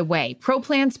step of the way. Pro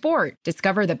Plan Sport.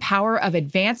 Discover the power of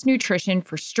advanced nutrition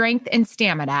for strength and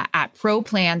stamina at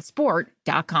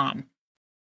ProPlansport.com.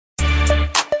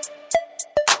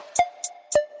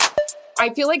 I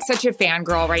feel like such a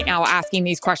fangirl right now asking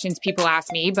these questions people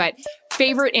ask me, but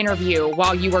favorite interview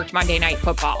while you worked Monday Night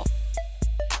Football?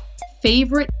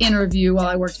 Favorite interview while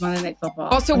I worked Monday Night Football.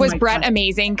 Also, was Brett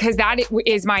amazing? Because that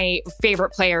is my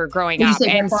favorite player growing up.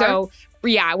 And so,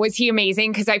 yeah, was he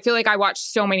amazing? Because I feel like I watched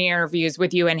so many interviews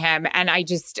with you and him, and I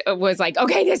just was like,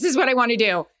 okay, this is what I want to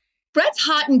do. Brett's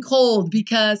hot and cold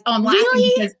because, I'm laughing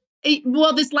because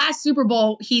this last Super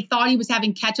Bowl, he thought he was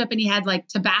having ketchup and he had like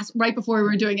Tabasco right before we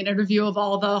were doing an interview of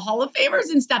all the Hall of Famers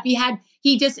and stuff.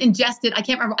 He just ingested, I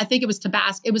can't remember, I think it was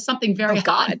Tabasco. It was something very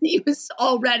hot. He was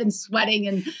all red and sweating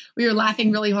and we were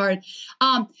laughing really hard.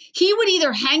 He would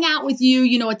either hang out with you,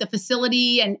 at the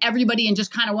facility and everybody and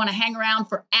just kind of want to hang around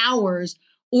for hours,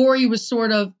 or he was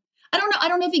sort of, I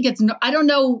don't know if he gets, I don't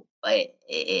know.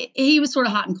 He was sort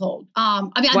of hot and cold. I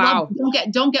love,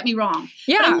 don't get me wrong.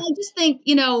 Yeah. But I just think,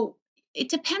 it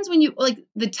depends when you, like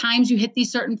the times you hit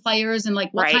these certain players and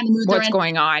like what kind of mood they're in. What's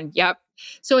going on. Yep.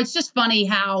 So it's just funny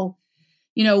how,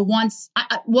 once,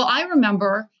 I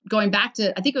remember going back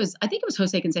to, I think it was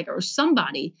Jose Canseco or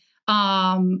somebody,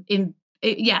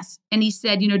 yes. And he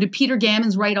said, did Peter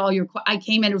Gammons write all your, I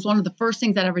came in, it was one of the first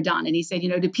things I'd ever done. And he said,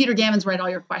 did Peter Gammons write all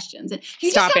your questions? And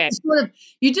you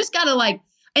just got to like,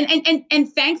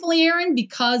 and thankfully, Erin,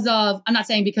 because of, I'm not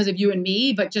saying because of you and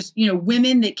me, but just,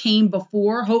 women that came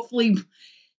before, hopefully,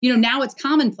 now it's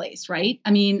commonplace, right?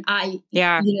 I mean,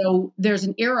 there's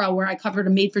an era where I covered a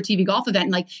made for TV golf event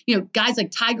and like, guys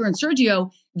like Tiger and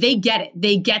Sergio, they get it.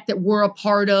 They get that we're a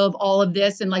part of all of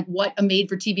this and like what a made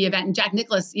for TV event. And Jack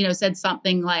Nicklaus, said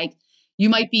something like, you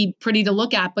might be pretty to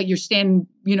look at, but you're standing,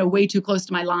 way too close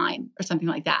to my line or something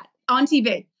like that on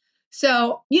TV.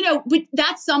 So, but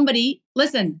that's somebody,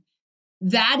 listen,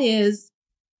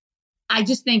 I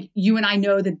just think you and I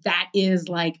know that is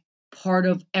like part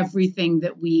of everything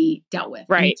that we dealt with.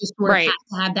 Right. You just sort of have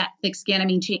to have that thick skin. I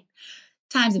mean,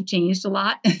 times have changed a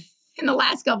lot in the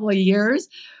last couple of years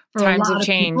for times a lot have of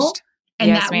changed. people, and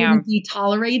yes, that ma'am. wouldn't be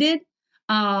tolerated.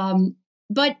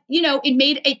 But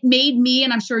it made me,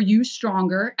 and I'm sure you,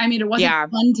 stronger. I mean, it wasn't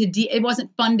fun it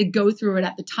wasn't fun to go through it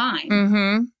at the time.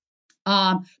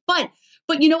 Mm-hmm.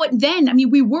 But you know what? Then, I mean,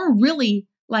 we were really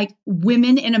like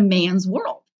women in a man's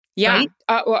world. Yeah, right?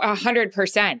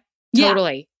 100%.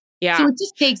 Totally. Yeah. So it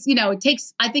just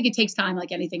takes, I think it takes time,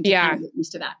 like anything, to kind of get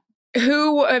used to that.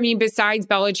 Besides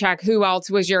Belichick, who else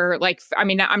was your,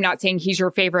 I'm not saying he's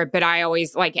your favorite, but I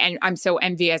always and I'm so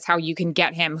envious how you can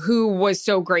get him. Who was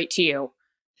so great to you?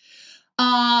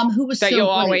 Who was that so you'll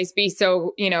great? always be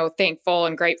so, thankful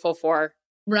and grateful for?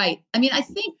 Right. I mean, I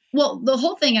think, the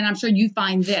whole thing, and I'm sure you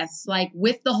find this, like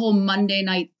with the whole Monday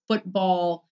Night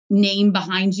Football name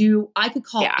behind you, I could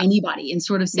call anybody and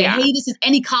sort of say, hey, this is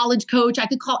any college coach. I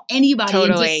could call anybody and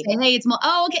just say, hey, it's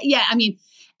okay. Yeah. I mean,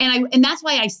 and that's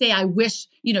why I say I wish,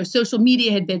 social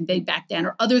media had been big back then,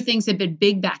 or other things had been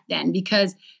big back then,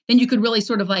 because then you could really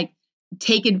sort of like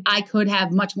I could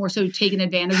have much more so taken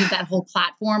advantage of that whole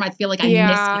platform. I feel like I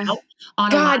missed out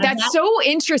on God, that's so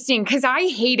interesting, because I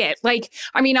hate it.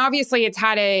 Obviously it's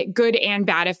had a good and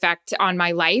bad effect on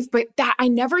my life, but that I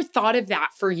never thought of that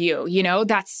for you.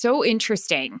 That's so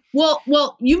interesting. Well,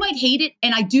 you might hate it.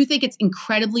 And I do think it's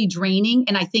incredibly draining.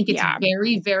 And I think it's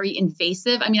very, very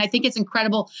invasive. I mean, I think it's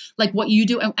incredible, like what you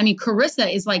do. I mean,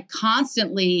 Carissa is like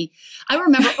constantly, I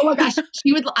remember, oh my gosh,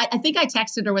 I think I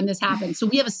texted her when this happened. So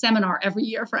we have a seminar every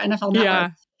year for NFL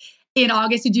Network in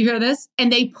August. Did you hear this?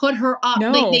 And they put her up.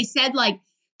 No. They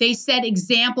said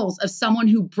examples of someone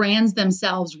who brands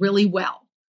themselves really well.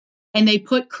 And they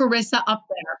put Carissa up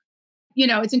there.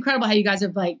 It's incredible how you guys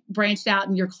have like branched out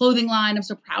in your clothing line. I'm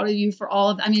so proud of you for all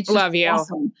of, it's just love you.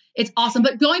 Awesome. It's awesome.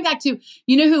 But going back to,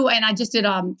 who, and I just did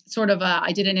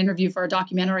I did an interview for a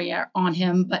documentary on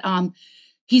him, but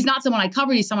he's not someone I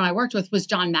covered. He's someone I worked with, was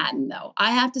John Madden, though.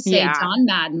 I have to say, John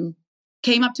Madden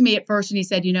came up to me at first and he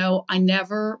said, I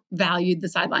never valued the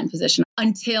sideline position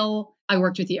until I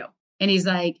worked with you. And he's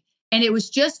like, and it was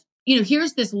just,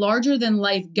 here's this larger than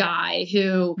life guy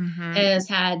who has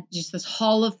had just this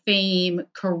Hall of Fame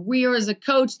career as a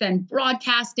coach, then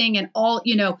broadcasting and all,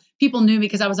 people knew me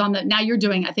because I was on now you're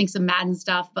doing, I think, some Madden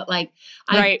stuff, but like,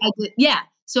 I did,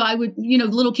 So I would,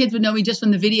 little kids would know me just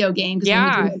from the video game.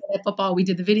 Because when we did football, we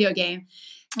did the video game.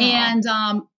 And,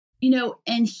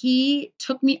 and he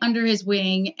took me under his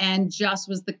wing and just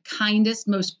was the kindest,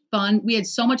 most fun. We had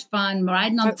so much fun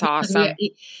riding on That's awesome.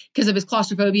 Because of his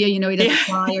claustrophobia, he doesn't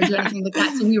fly or do anything like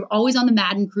that. So we were always on the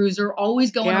Madden cruiser, always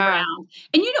going around.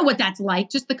 And you know what that's like,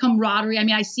 just the camaraderie. I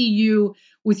mean, I see you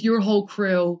with your whole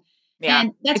crew. Yeah.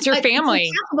 And that's it's your family.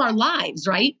 It's half of our lives,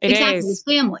 right? It exactly. is. It's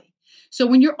family. So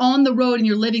when you're on the road and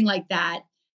you're living like that,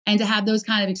 and to have those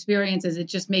kind of experiences, it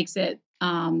just makes it,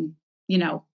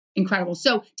 incredible.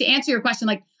 So to answer your question,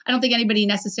 like, I don't think anybody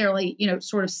necessarily,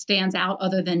 sort of stands out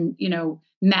other than,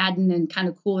 Madden and kind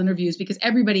of cool interviews, because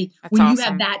everybody, That's when awesome.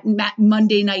 you have that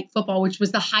Monday Night Football, which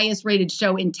was the highest rated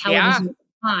show in television at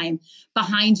the time,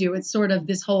 behind you, it's sort of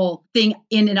this whole thing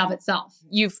in and of itself.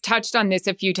 You've touched on this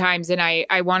a few times, and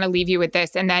I want to leave you with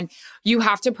this. And then you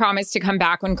have to promise to come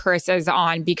back when Carissa's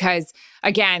on, because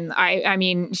again, I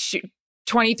mean,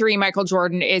 23 Michael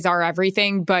Jordan is our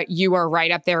everything, but you are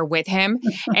right up there with him.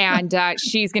 And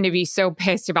she's going to be so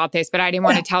pissed about this, but I didn't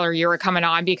want to tell her you were coming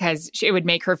on because it would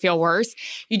make her feel worse.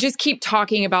 You just keep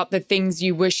talking about the things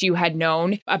you wish you had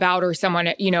known about, or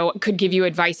someone, could give you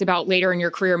advice about later in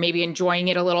your career, maybe enjoying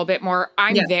it a little bit more.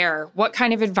 I'm there. What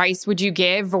kind of advice would you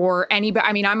give? Or anybody?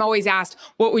 I mean, I'm always asked,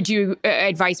 what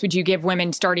advice would you give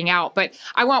women starting out? But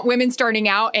I want women starting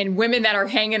out and women that are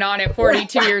hanging on at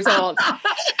 42 years old.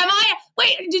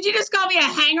 Wait, did you just call me a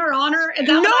hanger-oner?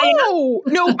 No,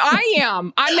 I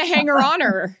am. I'm the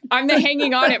hanger-oner. I'm the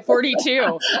hanging on at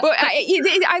 42. But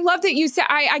I love that you said,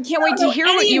 I can't wait to hear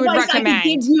what you would recommend. I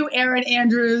could give you, Erin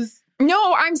Andrews.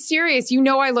 No, I'm serious.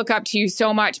 I look up to you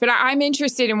so much, but I'm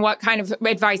interested in what kind of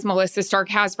advice Melissa Stark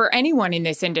has for anyone in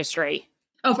this industry.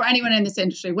 Oh, for anyone in this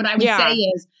industry. What I would say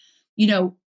is,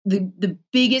 the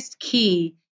biggest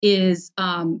key is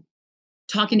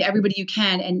talking to everybody you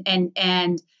can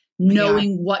and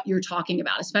knowing what you're talking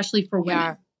about, especially for women.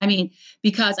 Yeah. I mean,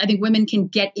 because I think women can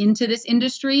get into this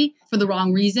industry for the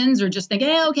wrong reasons, or just think,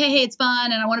 hey, it's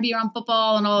fun and I want to be around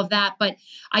football and all of that. But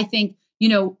I think,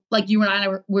 like you and I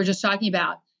were just talking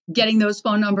about, getting those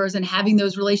phone numbers and having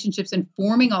those relationships and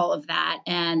forming all of that.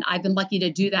 And I've been lucky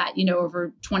to do that,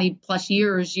 over 20 plus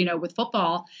years, with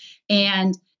football.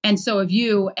 And so have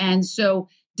you. And so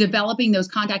developing those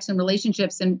contacts and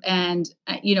relationships and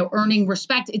earning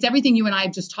respect. It's everything you and I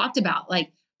have just talked about,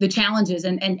 like the challenges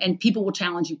and people will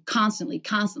challenge you constantly.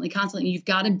 And you've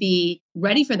got to be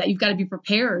ready for that. You've got to be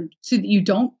prepared so that you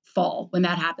don't fall when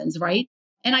that happens. Right.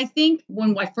 And I think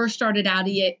when I first started out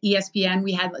at ESPN,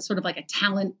 we had sort of like a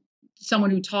talent, someone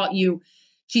who taught you.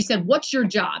 She said, "What's your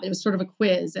job?" It was sort of a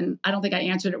quiz. And I don't think I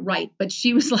answered it right, but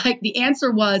she was like, the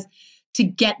answer was to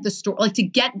get the story, like to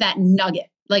get that nugget.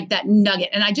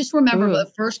 And I just remember the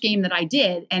first game that I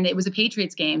did, and it was a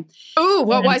Patriots game. Ooh,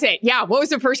 what was it? Yeah. What was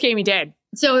the first game you did?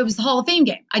 So it was the Hall of Fame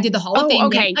game. I did the Hall of Fame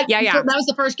game. Yeah. So that was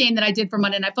the first game that I did for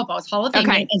Monday Night Football. It was Hall of Fame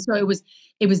game. And so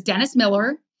it was Dennis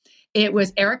Miller. It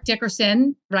was Eric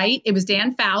Dickerson, right? It was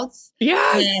Dan Fouts.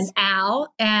 Yes. And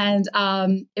Al. And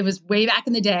it was way back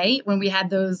in the day when we had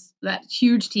that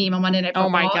huge team on Monday Night Football. Oh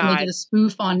my God. And they did a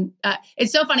spoof on,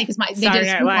 it's so funny because they did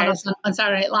a spoof on us on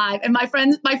Saturday Night Live. And my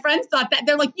friends thought that,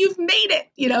 they're like, "You've made it,"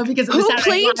 because it was Who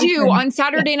played you on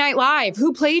Saturday Night Live?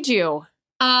 Who played you?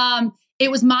 It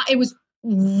was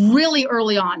really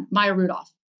early on, Maya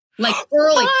Rudolph. Like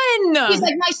early. Fun. He's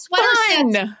like, my sweater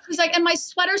sets. He's like, and my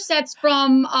sweater sets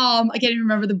from I can't even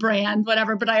remember the brand,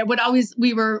 whatever. But I would always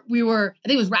we were I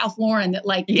think it was Ralph Lauren that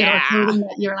did our clothing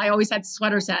that year, and I always had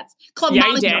sweater sets. Club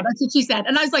Monaco, that's what she said.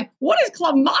 And I was like, what is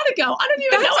Club Monaco? I don't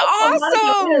even know what Club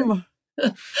Monaco is.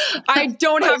 I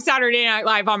don't have Saturday Night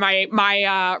Live on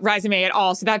my resume at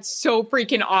all. So that's so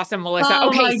freaking awesome, Melissa.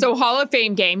 Okay, so Hall of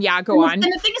Fame game. Yeah, go on. And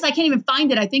the thing is, I can't even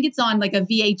find it. I think it's on like a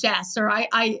VHS, or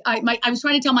I was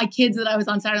trying to tell my kids that I was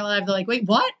on Saturday Night Live. They're like, "Wait,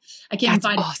 what?" I can't even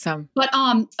find it. Awesome. But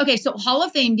okay, so Hall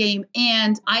of Fame game,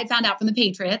 and I found out from the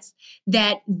Patriots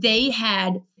that they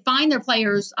had fined their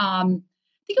players. I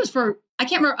think it was for, I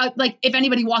can't remember. Like if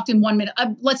anybody walked in 1 minute,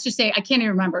 let's just say I can't even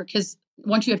remember because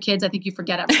once you have kids, I think you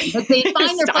forget everything. But they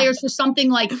fined their players for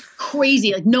something like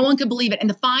crazy, like no one could believe it. And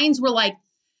the fines were like,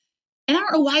 and I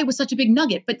don't know why it was such a big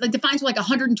nugget, but like the fines were like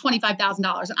 $125,000. And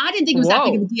I didn't think it was that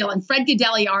big of a deal. And Fred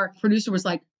Godelli, our producer, was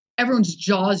like, everyone's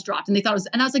jaws dropped. And they thought it was,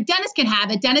 and I was like, Dennis can have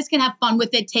it. Dennis can have fun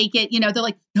with it. Take it. They're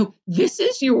like, no, this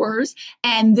is yours.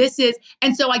 And this is,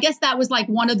 and so I guess that was like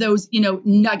one of those,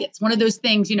 nuggets, one of those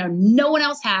things, no one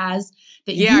else has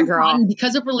that you've done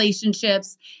because of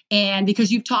relationships and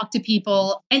because you've talked to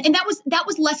people. And that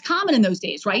was less common in those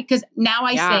days, right? Because now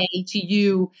I say to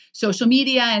you, social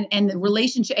media and the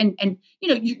relationship and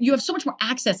you have so much more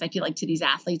access, I feel like, to these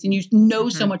athletes and you know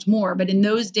so much more. But in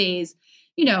those days,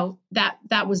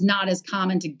 that was not as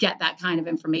common to get that kind of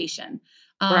information.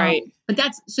 Right. But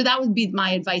that would be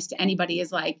my advice to anybody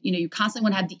is like, you constantly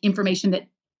want to have the information that,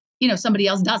 somebody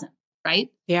else doesn't.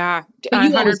 Right. Yeah.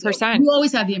 100%. You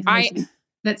always have the information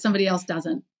that somebody else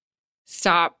doesn't.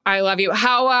 Stop. I love you.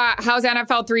 How's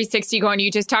NFL 360 going?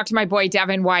 You just talked to my boy,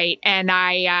 Devin White, and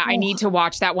I need to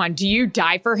watch that one. Do you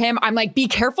die for him? I'm like, be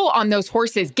careful on those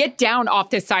horses. Get down off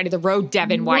this side of the road,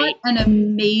 Devin White. What an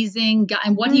amazing guy.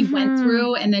 And what he went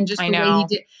through, and then just the way he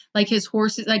did, like his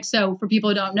horses. Like, so for people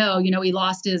who don't know, he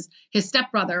lost his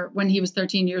stepbrother when he was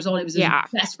 13 years old. It was his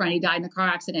best friend. He died in a car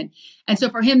accident. And so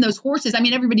for him, those horses, I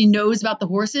mean, everybody knows about the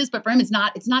horses, but for him, it's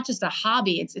not just a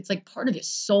hobby. It's like part of his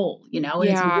soul, and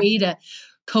it's a way to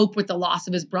cope with the loss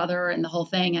of his brother and the whole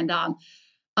thing. And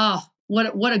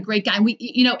what a great guy. And we,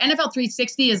 NFL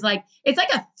 360 is like, it's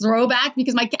like a throwback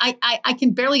because I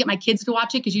can barely get my kids to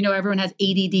watch it because everyone has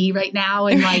ADD right now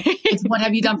and like it's what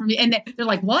have you done for me? And they're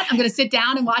like, what? I'm going to sit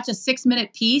down and watch a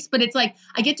 6-minute piece, but it's like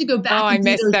I get to go back and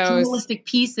do those journalistic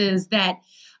pieces that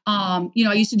I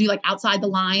used to do like Outside the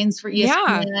Lines for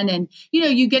ESPN and,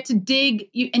 you get to dig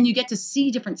and you get to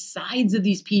see different sides of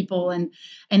these people and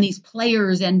these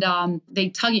players and they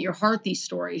tug at your heart, these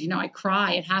stories. I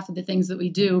cry at half of the things that we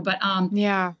do, but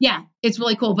it's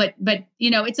really cool. But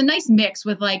it's a nice mix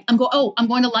with like, I'm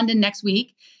going to London next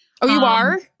week. Oh, you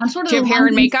are? I'm sort of. Do you have hair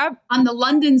and makeup? I'm the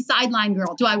London sideline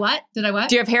girl. Do I what? Did I what?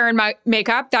 Do you have hair and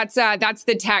makeup? That's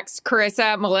the text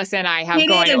Carissa, Melissa, and I have it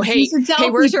going. Oh, hey,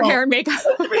 where's your hair and makeup?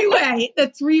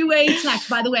 The three-way text.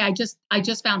 By the way, I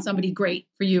just found somebody great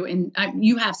for you, and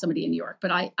you have somebody in New York, but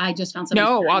I just found somebody.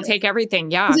 No, I'll take everything.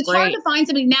 Yeah, it's hard to find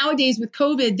somebody nowadays with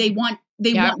COVID. They want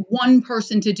one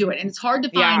person to do it, and it's hard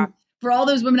to find for all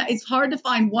those women. It's hard to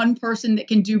find one person that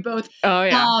can do both. Oh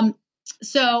yeah.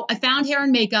 So I found hair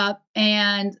and makeup,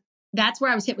 and that's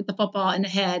where I was hit with the football in the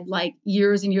head like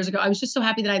years and years ago. I was just so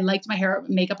happy that I liked my hair and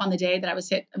makeup on the day that I was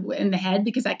hit in the head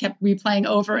because I kept replaying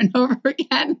over and over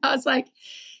again. I was like,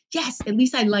 yes, at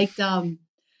least I liked the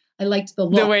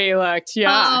look. The way you looked.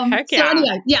 Yeah. Heck yeah. So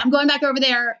anyway, I'm going back over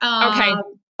there. Okay.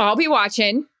 I'll be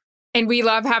watching. And we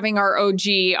love having our OG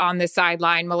on the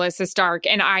sideline, Melissa Stark.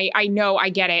 And I know, I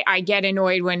get it. I get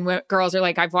annoyed when girls are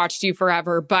like, I've watched you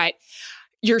forever. But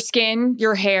your skin,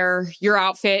 your hair, your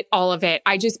outfit, all of it.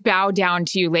 I just bow down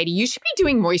to you, lady. You should be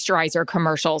doing moisturizer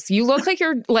commercials. You look like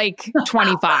you're like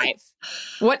 25.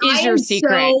 What is your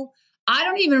secret? I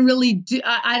don't even really do.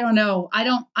 I don't know.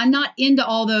 I'm not into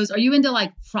all those. Are you into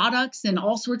like products and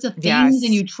all sorts of things? Yes.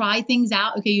 And you try things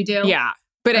out? Okay, you do? Yeah.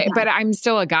 But I'm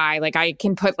still a guy. Like I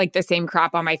can put like the same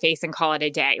crap on my face and call it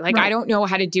a day. Like I don't know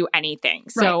how to do anything.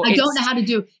 So I don't know how to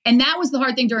do. And that was the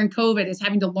hard thing during COVID, is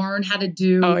having to learn how to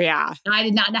do. Oh yeah. I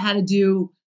did not know how to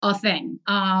do a thing.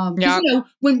 You know,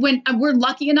 when we're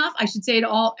lucky enough, I should say to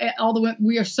all the women,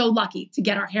 we are so lucky to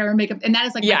get our hair and makeup. And that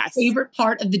is like my favorite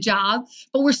part of the job.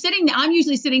 But I'm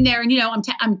usually sitting there and, you know,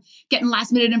 I'm getting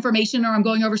last minute information, or I'm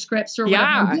going over scripts or whatever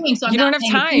I'm doing. So I'm not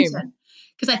paying attention.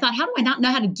 Because I thought, how do I not know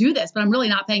how to do this? But I'm really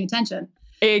not paying attention.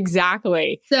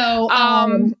 Exactly. So,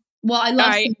 well, I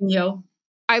love seeing you.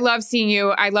 I love seeing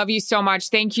you. I love you so much.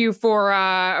 Thank you for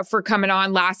coming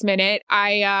on last minute.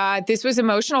 This was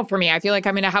emotional for me. I feel like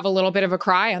I'm going to have a little bit of a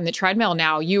cry on the treadmill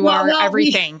now. You are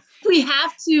everything. We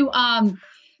have to.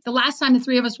 The last time the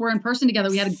three of us were in person together,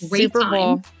 we had a great Super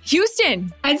Bowl. time.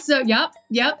 Houston. And so,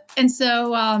 yep. And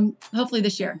so, hopefully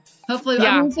this year. Hopefully,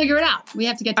 we'll figure it out. We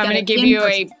have to get together. I'm going to give you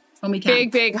a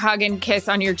big hug and kiss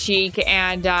on your cheek,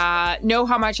 and know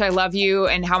how much I love you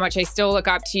and how much I still look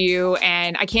up to you.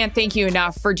 And I can't thank you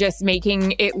enough for just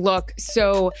making it look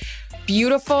so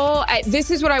beautiful.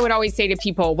 This is what I would always say to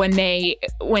people when they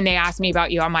ask me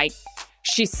about you. I'm like,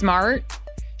 she's smart,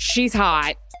 she's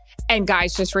hot, and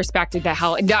guys just respect the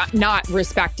hell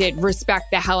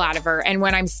out of her. And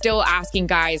when I'm still asking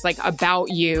guys like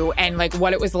about you and like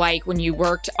what it was like when you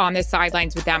worked on the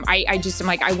sidelines with them, I'm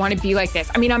like, I want to be like this.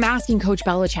 I mean, I'm asking Coach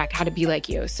Belichick how to be like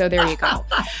you. So there you go.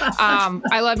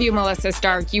 I love you, Melissa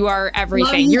Stark. You are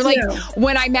everything. You're like,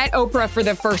 when I met Oprah for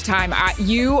the first time,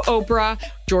 Oprah,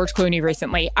 George Clooney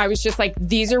recently, I was just like,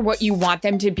 these are what you want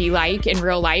them to be like in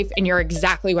real life. And you're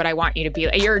exactly what I want you to be.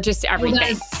 You're just everything. Well,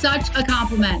 that is such a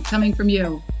compliment coming from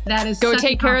you. That is Go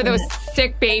take care of those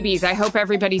sick babies. I hope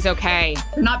everybody's okay.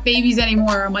 They're not babies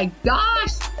anymore. Oh my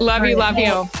gosh. Love you.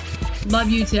 Love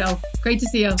you too. Great to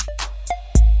see you.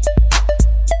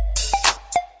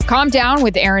 Calm Down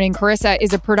with Aaron and Carissa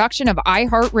is a production of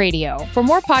iHeartRadio. For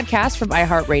more podcasts from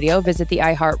iHeartRadio, visit the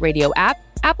iHeartRadio app,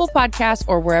 Apple Podcasts,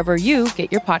 or wherever you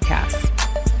get your podcasts.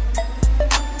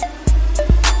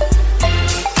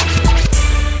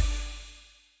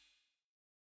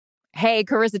 Hey,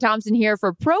 Carissa Thompson here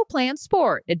for Pro Plan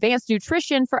Sport, advanced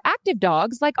nutrition for active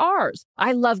dogs like ours.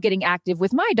 I love getting active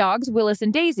with my dogs, Willis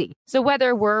and Daisy. So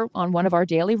whether we're on one of our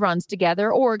daily runs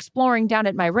together or exploring down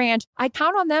at my ranch, I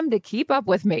count on them to keep up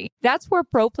with me. That's where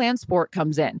Pro Plan Sport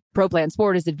comes in. Pro Plan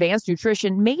Sport is advanced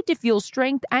nutrition made to fuel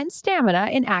strength and stamina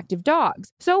in active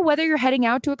dogs. So whether you're heading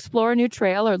out to explore a new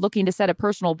trail or looking to set a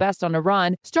personal best on a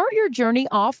run, start your journey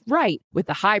off right with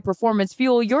the high-performance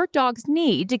fuel your dogs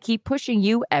need to keep pushing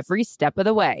you every step of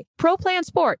the way. Pro Plan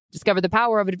Sport. Discover the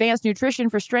power of advanced nutrition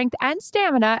for strength and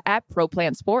stamina at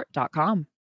ProPlansport.com.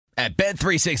 At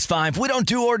Bet365, we don't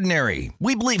do ordinary.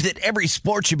 We believe that every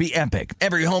sport should be epic.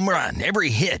 Every home run, every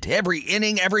hit, every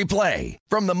inning, every play.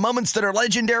 From the moments that are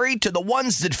legendary to the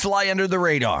ones that fly under the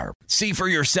radar. See for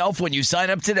yourself when you sign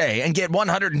up today and get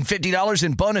 $150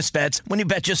 in bonus bets when you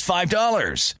bet just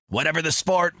 $5. Whatever the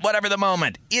sport, whatever the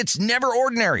moment, it's never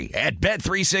ordinary at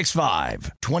Bet365.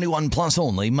 21 plus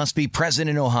only. Must be present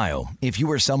in Ohio. If you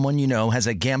or someone you know has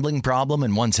a gambling problem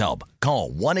and wants help,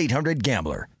 call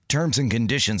 1-800-GAMBLER. Terms and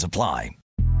conditions apply.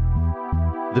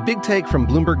 The Big Take from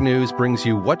Bloomberg News brings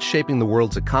you what's shaping the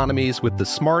world's economies with the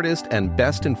smartest and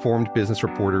best-informed business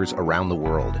reporters around the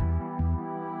world.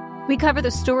 We cover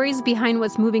the stories behind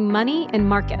what's moving money and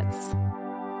markets,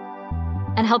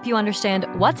 and help you understand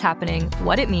what's happening,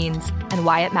 what it means, and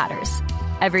why it matters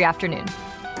every afternoon.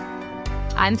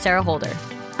 I'm Sarah Holder.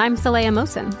 I'm Saleha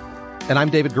Mohsin. And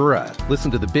I'm David Gura. Listen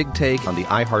to The Big Take on the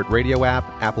iHeartRadio app,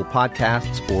 Apple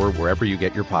Podcasts, or wherever you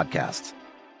get your podcasts.